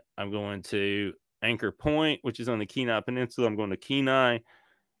then I'm going to Anchor Point, which is on the Kenai Peninsula. I'm going to Kenai,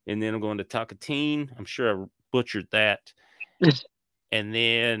 and then I'm going to Takatine. I'm sure I butchered that. And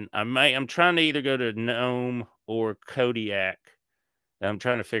then I'm trying to either go to Nome or Kodiak. I'm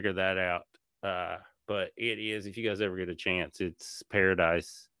trying to figure that out. But it is, if you guys ever get a chance, it's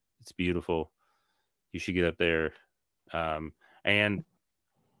paradise. It's beautiful. You should get up there. And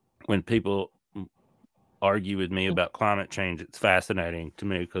when people argue with me about climate change, it's fascinating to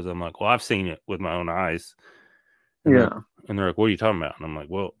me, because I'm like, well, I've seen it with my own eyes. And they're like, what are you talking about? And I'm like,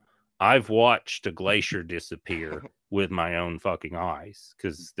 well, I've watched a glacier disappear with my own fucking eyes,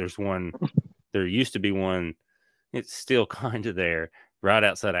 because there used to be one, it's still kind of there, right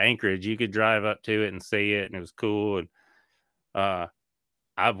outside of Anchorage. You could drive up to it and see it, and it was cool. And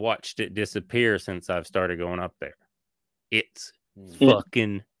I've watched it disappear since I've started going up there. It's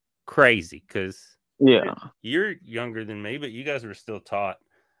fucking crazy, because you're younger than me, but you guys were still taught,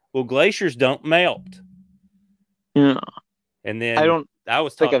 well, glaciers don't melt. Yeah. And then I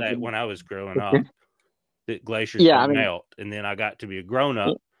was taught that when I was growing up, that glaciers don't melt. And then I got to be a grown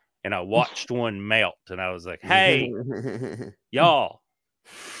up, and I watched one melt, and I was like, hey, y'all.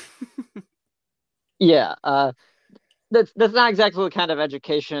 That's not exactly what kind of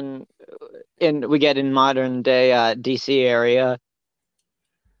education we get in modern day DC area.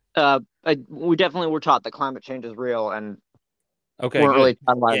 We definitely were taught that climate change is real, and weren't really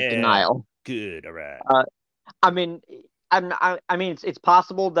taught about denial. Good, all right. I mean, I mean, it's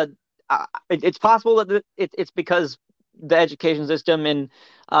possible that it's possible that it's because the education system in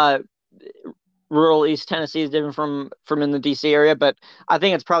uh, rural East Tennessee is different from in the DC area, but I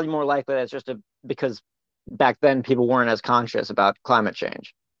think it's probably more likely that it's just because back then people weren't as conscious about climate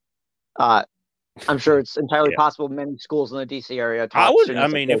change. Uh, I'm sure it's entirely Yeah. possible many schools in the DC area I taught would. students I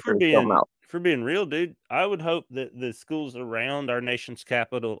that mean, if we're glaciers don't melt. being real, dude, I would hope that the schools around our nation's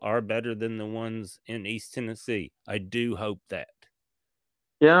capital are better than the ones in East Tennessee. I do hope that.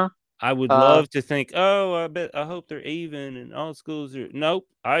 Yeah. I would love to think, oh, I hope they're even and all schools are. Nope.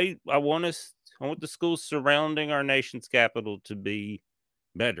 I want I want the schools surrounding our nation's capital to be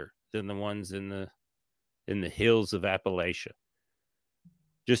better than the ones in the hills of Appalachia.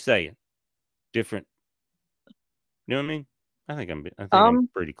 Just saying, different. You know what I mean? I think I'm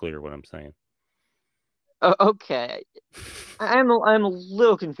pretty clear what I'm saying. Okay. I'm a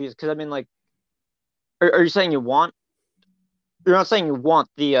little confused because I mean, like, are you saying you're not saying you want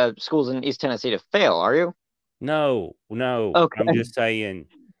the schools in East Tennessee to fail, are you? No. Okay. I'm just saying.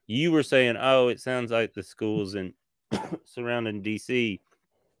 You were saying, oh, it sounds like the schools in surrounding DC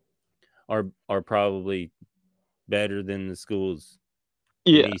are probably better than the schools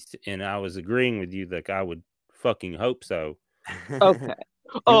in Yeah. East, and I was agreeing with you. Like I would fucking hope so. Okay.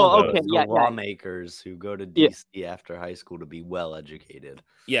 You Oh, want okay. the Yeah. lawmakers who go to Yeah. DC after high school to be well educated.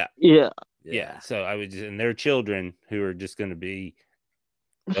 Yeah. Yeah. So I would and their children who are just going to be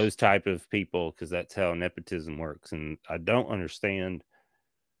those type of people because that's how nepotism works, and I don't understand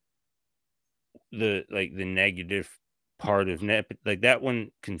the negative part of like that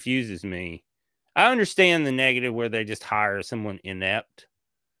one confuses me. I understand the negative where they just hire someone inept.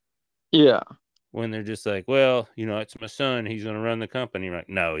 Yeah. When they're just like, well, it's my son, he's going to run the company. Like,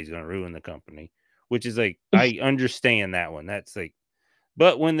 no, he's going to ruin the company, which is like, I understand that one. That's like,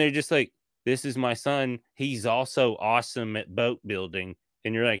 but when they're just like, this is my son, he's also awesome at boat building.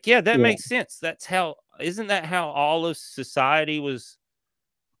 And you're like, yeah, that makes sense. Isn't that how all of society was?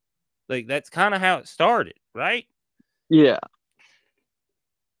 Like, that's kind of how it started, right? Yeah.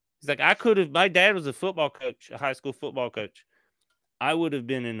 It's like, my dad was a football coach, a high school football coach. I would have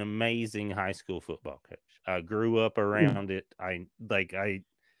been an amazing high school football coach. I grew up around it. I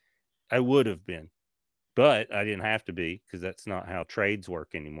would have been, but I didn't have to be because that's not how trades work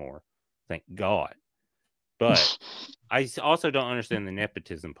anymore. Thank God. But I also don't understand the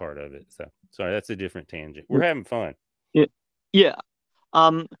nepotism part of it. So sorry, that's a different tangent. We're having fun. Yeah.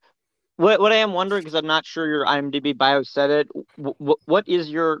 What I am wondering, because I'm not sure your IMDb bio said it, what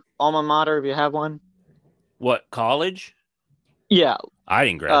is your alma mater if you have one? What, college? Yeah. I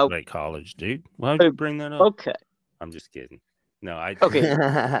didn't graduate college, dude. Why would you bring that up? Okay. I'm just kidding. No, Okay.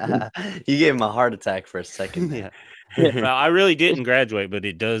 You gave him a heart attack for a second. Yeah. Well, I really didn't graduate, but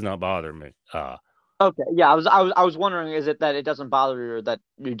it does not bother me. Okay. Yeah, I was wondering, is it that it doesn't bother you or that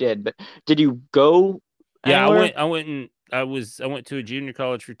you did, but did you go anywhere? Yeah, I went to a junior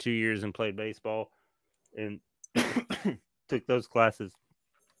college for 2 years and played baseball and took those classes.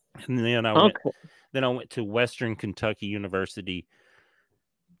 And then I went to Western Kentucky University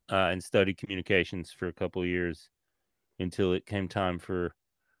and studied communications for a couple of years until it came time for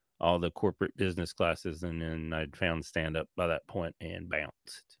all the corporate business classes, and then I'd found stand up by that point and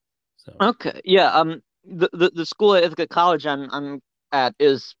bounced. So okay. Yeah, the school at Ithaca College I'm at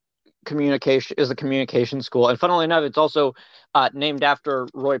is a communication school, and funnily enough, it's also named after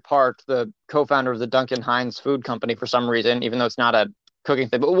Roy Park, the co-founder of the Duncan Hines Food Company, for some reason, even though it's not a cooking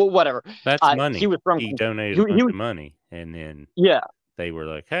thing. But whatever. That's money. He donated a bunch of money, and then they were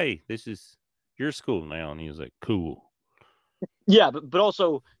like, "Hey, this is your school now," and he was like, "Cool." Yeah, but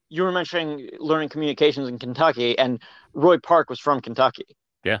also you were mentioning learning communications in Kentucky, and Roy Park was from Kentucky.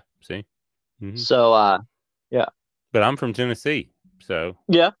 Yeah, see. Mm-hmm. So yeah. But I'm from Tennessee, so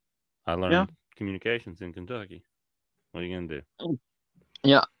yeah. I learned communications in Kentucky. What are you gonna do?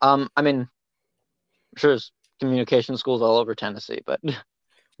 Yeah. I mean, I'm sure there's communication schools all over Tennessee, but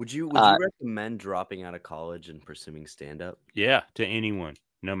would you recommend dropping out of college and pursuing stand-up? Yeah, to anyone,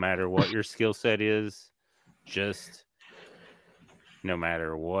 no matter what your skill set is, just no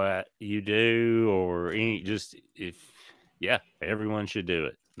matter what you do or everyone should do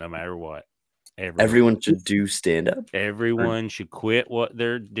it, no matter what. Everyone should do stand-up? Everyone should quit what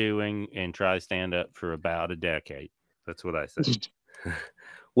they're doing and try stand-up for about a decade. That's what I say.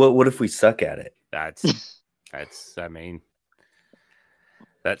 What if we suck at it? That's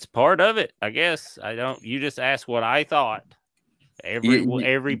part of it, I guess. You just asked what I thought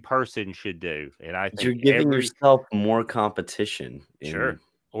every person should do. And I think you're giving yourself more competition. Sure.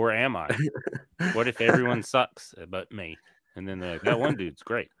 Or am I? What if everyone sucks but me? And then they're like, that one dude's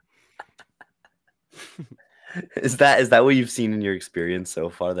great. Is that what you've seen in your experience so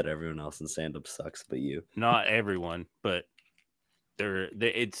far? That everyone else in stand-up sucks, but you? Not everyone, but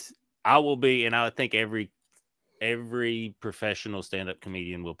it's. I will be, and I think every professional stand-up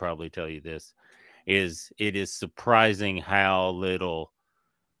comedian will probably tell you this. It is surprising how little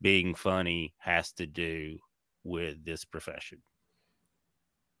being funny has to do with this profession.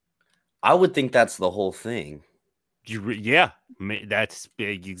 I would think that's the whole thing. Yeah, that's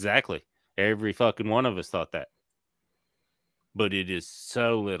big. Exactly. Every fucking one of us thought that. But it is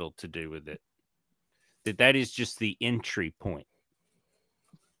so little to do with it. That is just the entry point.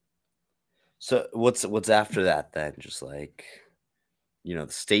 So what's after that then? Just like, the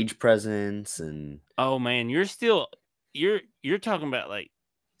stage presence and Oh man, you're talking about like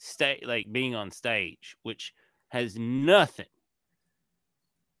being on stage, which has nothing,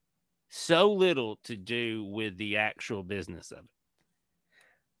 so little to do with the actual business of it.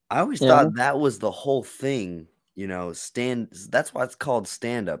 I always thought that was the whole thing, that's why it's called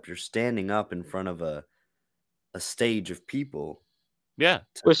stand up. You're standing up in front of a stage of people. Yeah.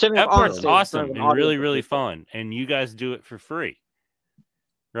 We're sitting That on part's stage in awesome front of an and really, audience of really people. fun. And you guys do it for free.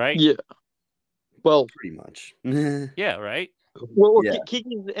 Right? Yeah. Well, Pretty much. Yeah, right? well, Yeah.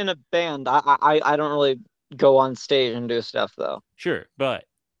 Kiki's in a band. I don't really go on stage and do stuff though. Sure, but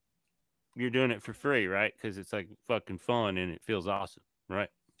you're doing it for free, right? Because it's like fucking fun and it feels awesome, right?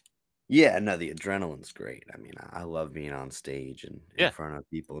 Yeah, no, the adrenaline's great. I mean, I love being on stage and in Yeah. front of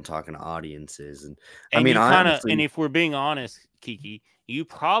people and talking to audiences. And And I mean, you kind of, honestly, and if we're being honest, Kiki, you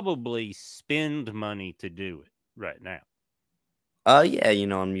probably spend money to do it right now, yeah,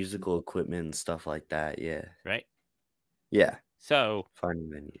 on musical equipment and stuff like that. Yeah. right? Yeah. So, Finding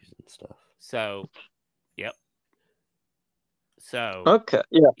venues and stuff. Yep. So, Okay.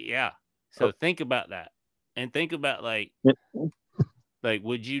 Yeah. yeah. So think about that, and think about like,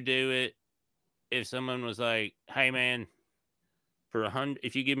 would you do it if someone was like, "Hey, man, for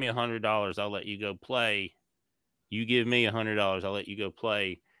if you give me $100, I'll let you go play. You give me $100, I'll let you go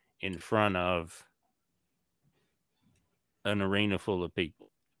play in front of an arena full of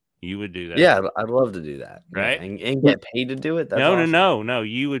people." You would do that. Yeah, I'd love to do that. Right? Yeah, and get paid to do it. That's no, awesome. no.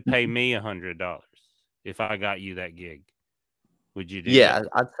 You would pay me $100 if I got you that gig. Would you do Yeah, that?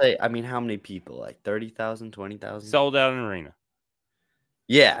 I'd say, I mean, how many people? Like 30,000, 20,000? Sold out an arena.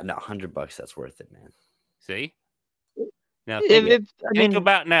 Yeah, no, $100, that's worth it, man. See? Now think Now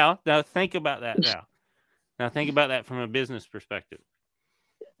about that now. Now think about that from a business perspective.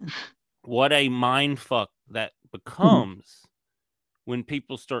 What a mind fuck that becomes when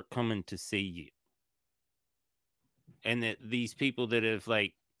people start coming to see you. And that these people that have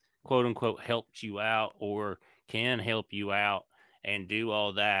like quote unquote helped you out or can help you out and do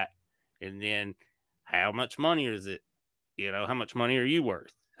all that. And then how much money is it? How much money are you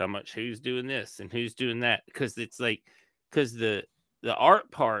worth? Who's doing this and who's doing that? Because it's like, because the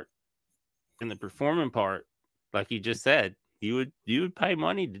art part and the performing part, like you just said, you would pay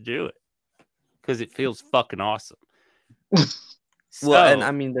money to do it because it feels fucking awesome. Well, and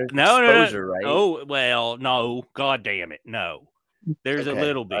I mean, there's exposure, right? Oh, well, no, god damn it, no. There's a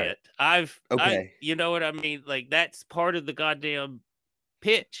little bit. Okay. You know what I mean? Like, that's part of the goddamn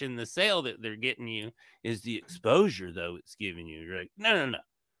pitch and the sale that they're getting you is the exposure, though, it's giving you. You're like, no.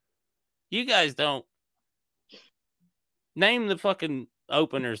 You guys don't name the fucking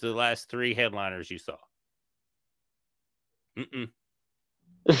openers, the last 3 headliners you saw.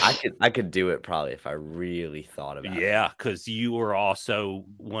 I could do it probably if I really thought about it. Yeah, because you were also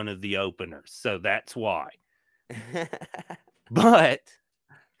one of the openers, so that's why. But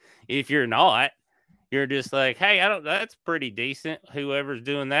if you're not, you're just like, hey, that's pretty decent. Whoever's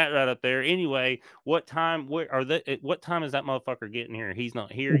doing that right up there. Anyway, what time is that motherfucker getting here? He's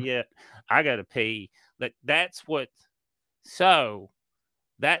not here yet. I gotta pee. That's what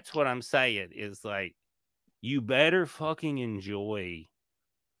I'm saying is like, you better fucking enjoy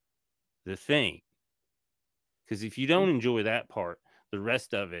the thing. Because if you don't enjoy that part, the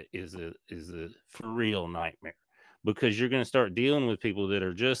rest of it is a for real nightmare. Because you're going to start dealing with people that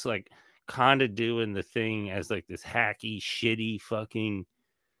are just like kind of doing the thing as like this hacky, shitty fucking.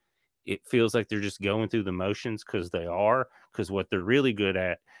 It feels like they're just going through the motions because they are. Because what they're really good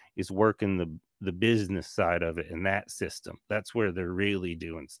at is working the business side of it and that system. That's where they're really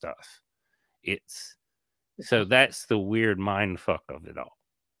doing stuff. So that's the weird mind fuck of it all.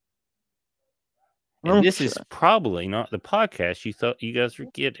 And this is probably not the podcast you thought you guys were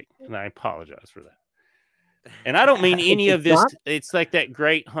getting. And I apologize for that. And I don't mean any of this. It's like that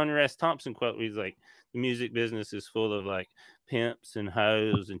great Hunter S. Thompson quote where he's like, the music business is full of like pimps and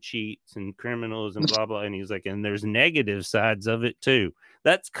hoes and cheats and criminals and blah, blah. And he's like, and there's negative sides of it too.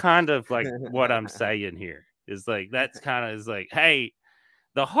 That's kind of like what I'm saying here It's like that's kind of is like, hey,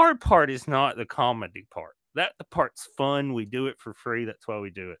 the hard part is not the comedy part. That the part's fun. We do it for free. That's why we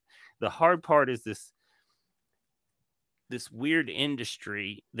do it. The hard part is this weird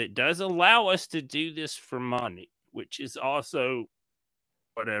industry that does allow us to do this for money, which is also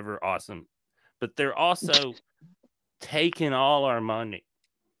whatever awesome. But they're also taking all our money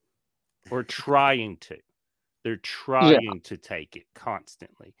or trying to. They're trying to take it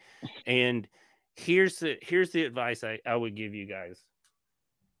constantly. And here's the advice I would give you guys.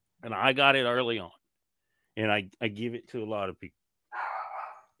 And I got it early on. And I give it to a lot of people.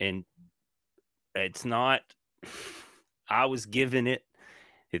 And it's not, I was given it.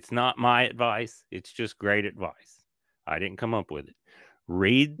 It's not my advice. It's just great advice. I didn't come up with it.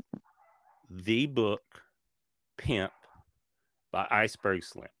 Read the book Pimp by Iceberg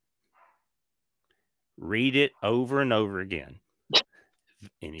Slim. Read it over and over again.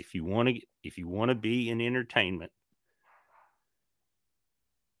 And if you want to be in entertainment,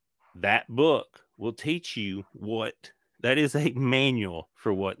 that book will teach you that is a manual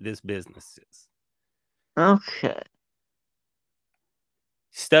for what this business is. Okay.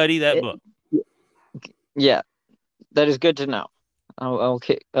 Study that book. Yeah, that is good to know. I'll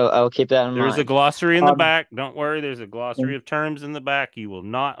keep that in mind. There's a glossary in the back. Don't worry. There's a glossary of terms in the back. You will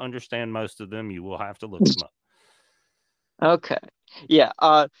not understand most of them. You will have to look them up. Okay. Yeah.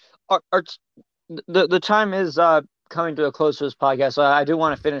 The time is coming to a close to this podcast, so I do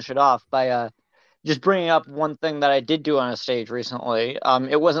want to finish it off by just bringing up one thing that I did do on a stage recently.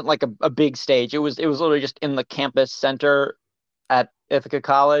 It wasn't like a big stage. It was literally just in the campus center at Ithaca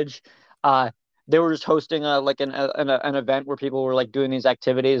College. They were just hosting an event where people were like doing these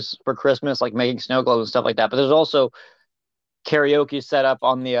activities for Christmas, like making snow globes and stuff like that. But there's also karaoke set up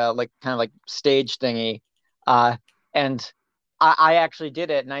on the kind of like stage thingy. And I actually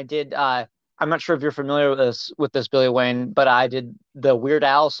did it, and I did. I'm not sure if you're familiar with this, Billy Wayne, but I did the Weird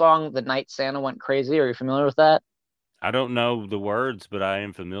Al song, "The Night Santa Went Crazy." Are you familiar with that? I don't know the words, but I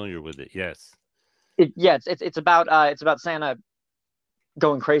am familiar with it. Yes. It's about Santa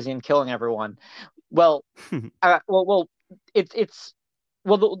going crazy and killing everyone. Well, they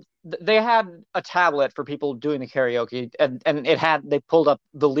had a tablet for people doing the karaoke, and they pulled up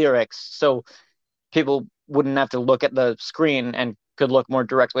the lyrics so people wouldn't have to look at the screen and could look more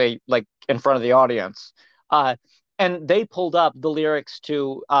directly like in front of the audience. And they pulled up the lyrics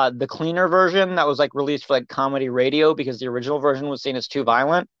to the cleaner version that was like released for like comedy radio because the original version was seen as too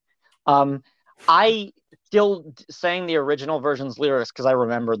violent. I still sang the original version's lyrics because I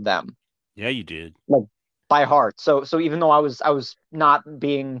remembered them. Yeah, you did. Like by heart. So even though I was not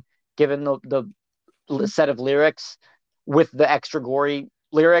being given the set of lyrics with the extra gory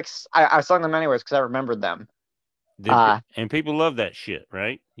lyrics, I sung them anyways because I remembered them. And people love that shit,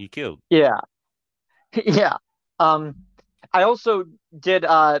 right? You killed. Yeah. Yeah. I also did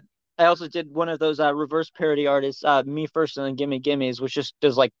one of those reverse parody artists, Me First and then Gimme Gimmes, which just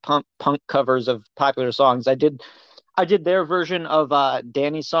does like punk covers of popular songs. I did their version of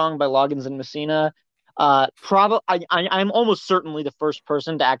Danny's song by Loggins and Messina. I'm almost certainly the first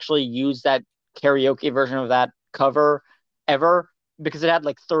person to actually use that karaoke version of that cover ever because it had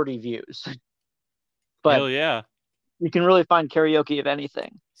like 30 views. But hell yeah. You can really find karaoke of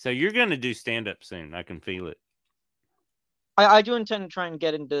anything. So you're going to do stand-up soon. I can feel it. I do intend to try and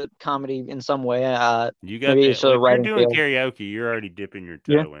get into comedy in some way. You got maybe if you're doing karaoke, you're already dipping your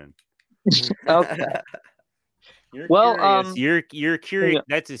toe in. Okay. You're well, curious. You're curious. Yeah.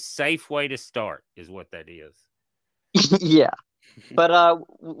 That's a safe way to start, is what that is. Yeah. But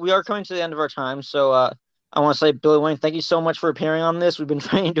we are coming to the end of our time, so I want to say, Billy Wayne, thank you so much for appearing on this. We've been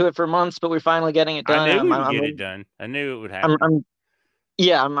trying to do it for months, but we're finally getting it done. I knew we would get it done. I knew it would happen.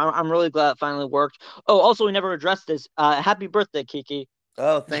 I'm really glad it finally worked. Oh, also, we never addressed this. Happy birthday, Kiki.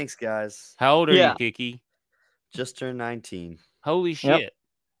 Oh, thanks, guys. How old are you, Kiki? Just turned 19. Holy shit. Yep.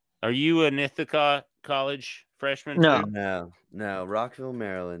 Are you an Ithaca College freshman? No. Rockville,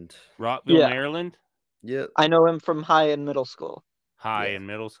 Maryland. Maryland? Yep. I know him from high and middle school. In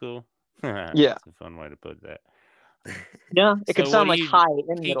middle school? Yeah. That's a fun way to put that. Yeah, it could sound like high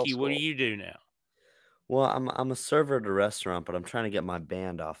in middle school. What do you do now? Well, I'm a server at a restaurant, but I'm trying to get my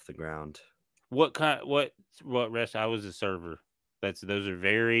band off the ground. What rest? I was a server. Those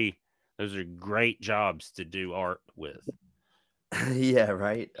are great jobs to do art with. Yeah,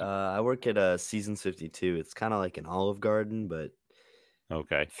 right. I work at Seasons 52. It's kind of like an Olive Garden, but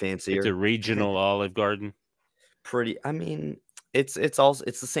fancier. It's a regional Olive Garden. I mean, it's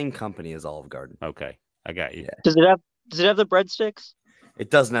the same company as Olive Garden. Okay, I got you. Yeah. Does it have the breadsticks? It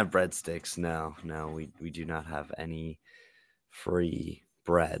doesn't have breadsticks. No, we do not have any free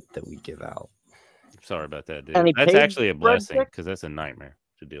bread that we give out. Sorry about that, dude. Any That's paid actually a blessing breadsticks? because that's a nightmare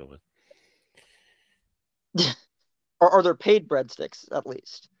to deal with. Or are there paid breadsticks at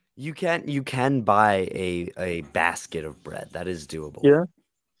least? You can buy a basket of bread. That is doable. Yeah.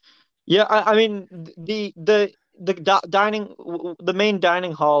 Yeah, I mean the main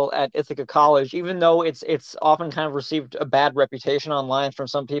dining hall at Ithaca College, even though it's often kind of received a bad reputation online from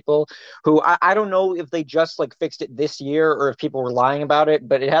some people who I don't know if they just like fixed it this year or if people were lying about it,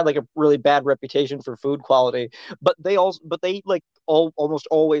 but it had like a really bad reputation for food quality. But they like almost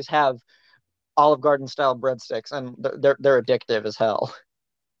always have Olive Garden style breadsticks, and they're addictive as hell.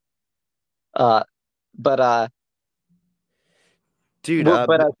 Uh, but Dude, well,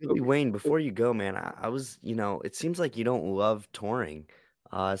 but Billy Wayne, before you go, man, I was, it seems like you don't love touring.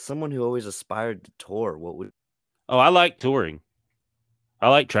 As someone who always aspired to tour, what would Oh, I like touring. I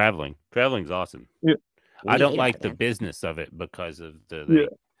like traveling. Traveling's awesome. Yeah. I don't yeah, like the man. business of it because of Yeah.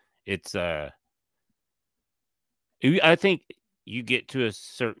 it's I think you get to a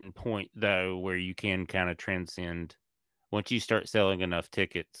certain point though where you can kind of transcend once you start selling enough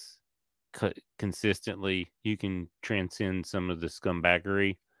tickets consistently, you can transcend some of the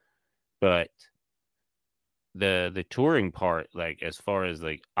scumbaggery. But the touring part, like as far as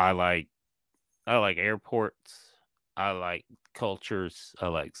like I like airports, I like cultures, I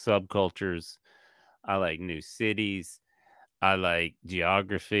like subcultures, I like new cities, I like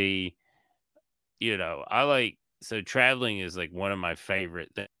geography. So traveling is like one of my favorite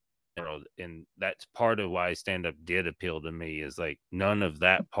things in the world, and that's part of why stand up did appeal to me is like none of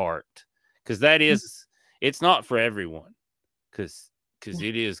that part, because it's not for everyone, because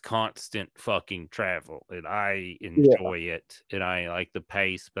it is constant fucking travel, and I enjoy it, and I like the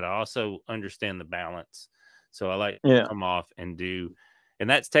pace, but I also understand the balance. So I like to come off and do, and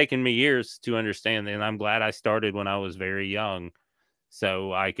that's taken me years to understand, and I'm glad I started when I was very young,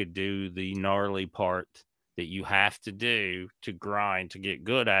 so I could do the gnarly part that you have to do to grind to get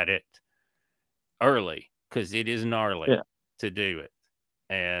good at it early, because it is gnarly to do it.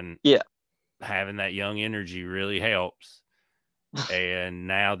 And having that young energy really helps. And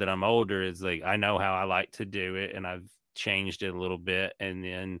now that I'm older, it's like I know how I like to do it, and I've changed it a little bit. And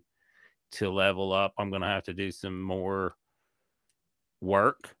then to level up, I'm going to have to do some more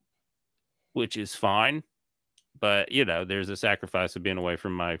work, which is fine. But, there's a sacrifice of being away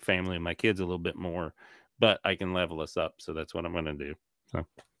from my family and my kids a little bit more, but I can level us up. So that's what I'm going to do. So.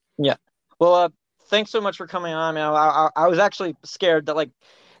 Yeah. Well, thanks so much for coming on, man. I was actually scared that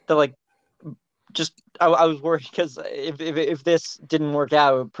I was worried because if this didn't work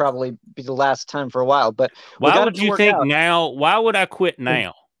out, it would probably be the last time for a while. But why would you think now? Why would I quit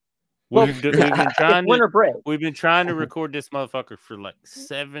now? Well, we've been trying winter break. We've been trying to record this motherfucker for like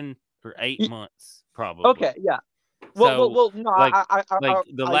 7 or 8 months, probably. Okay, yeah. Well, no,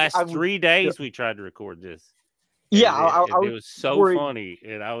 the last 3 days we tried to record this. Yeah, it was so worried. Funny,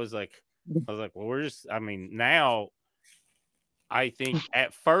 and I was like, well, we're just. I mean, now, I think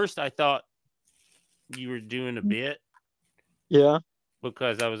at first I thought you were doing a bit. Yeah.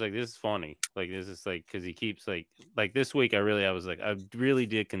 Because I was like, this is funny. Like, this is like, because he keeps like this week, I really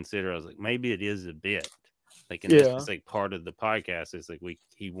did consider, I was like, maybe it is a bit. Like, and this is like part of the podcast. It's like,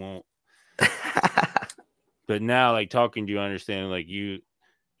 he won't. But now, like, talking to you, understanding, like,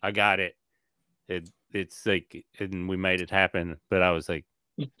 I got it. It's like, and we made it happen. But I was like,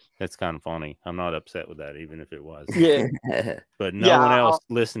 that's kind of funny. I'm not upset with that, even if it was. Yeah. But no one else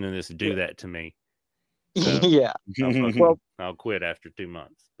listening to this do that to me. So, yeah. I'll quit after 2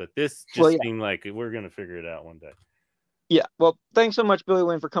 months. But this just seemed like we're going to figure it out one day. Yeah. Well, thanks so much, Billy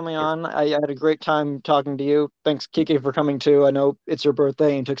Wayne, for coming on. I had a great time talking to you. Thanks, Kiki, for coming too. I know it's your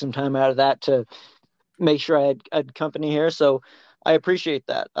birthday and took some time out of that to make sure I had company here. So I appreciate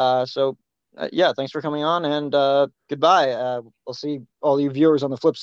that. Thanks for coming on, and goodbye. I'll see all you viewers on the flip side.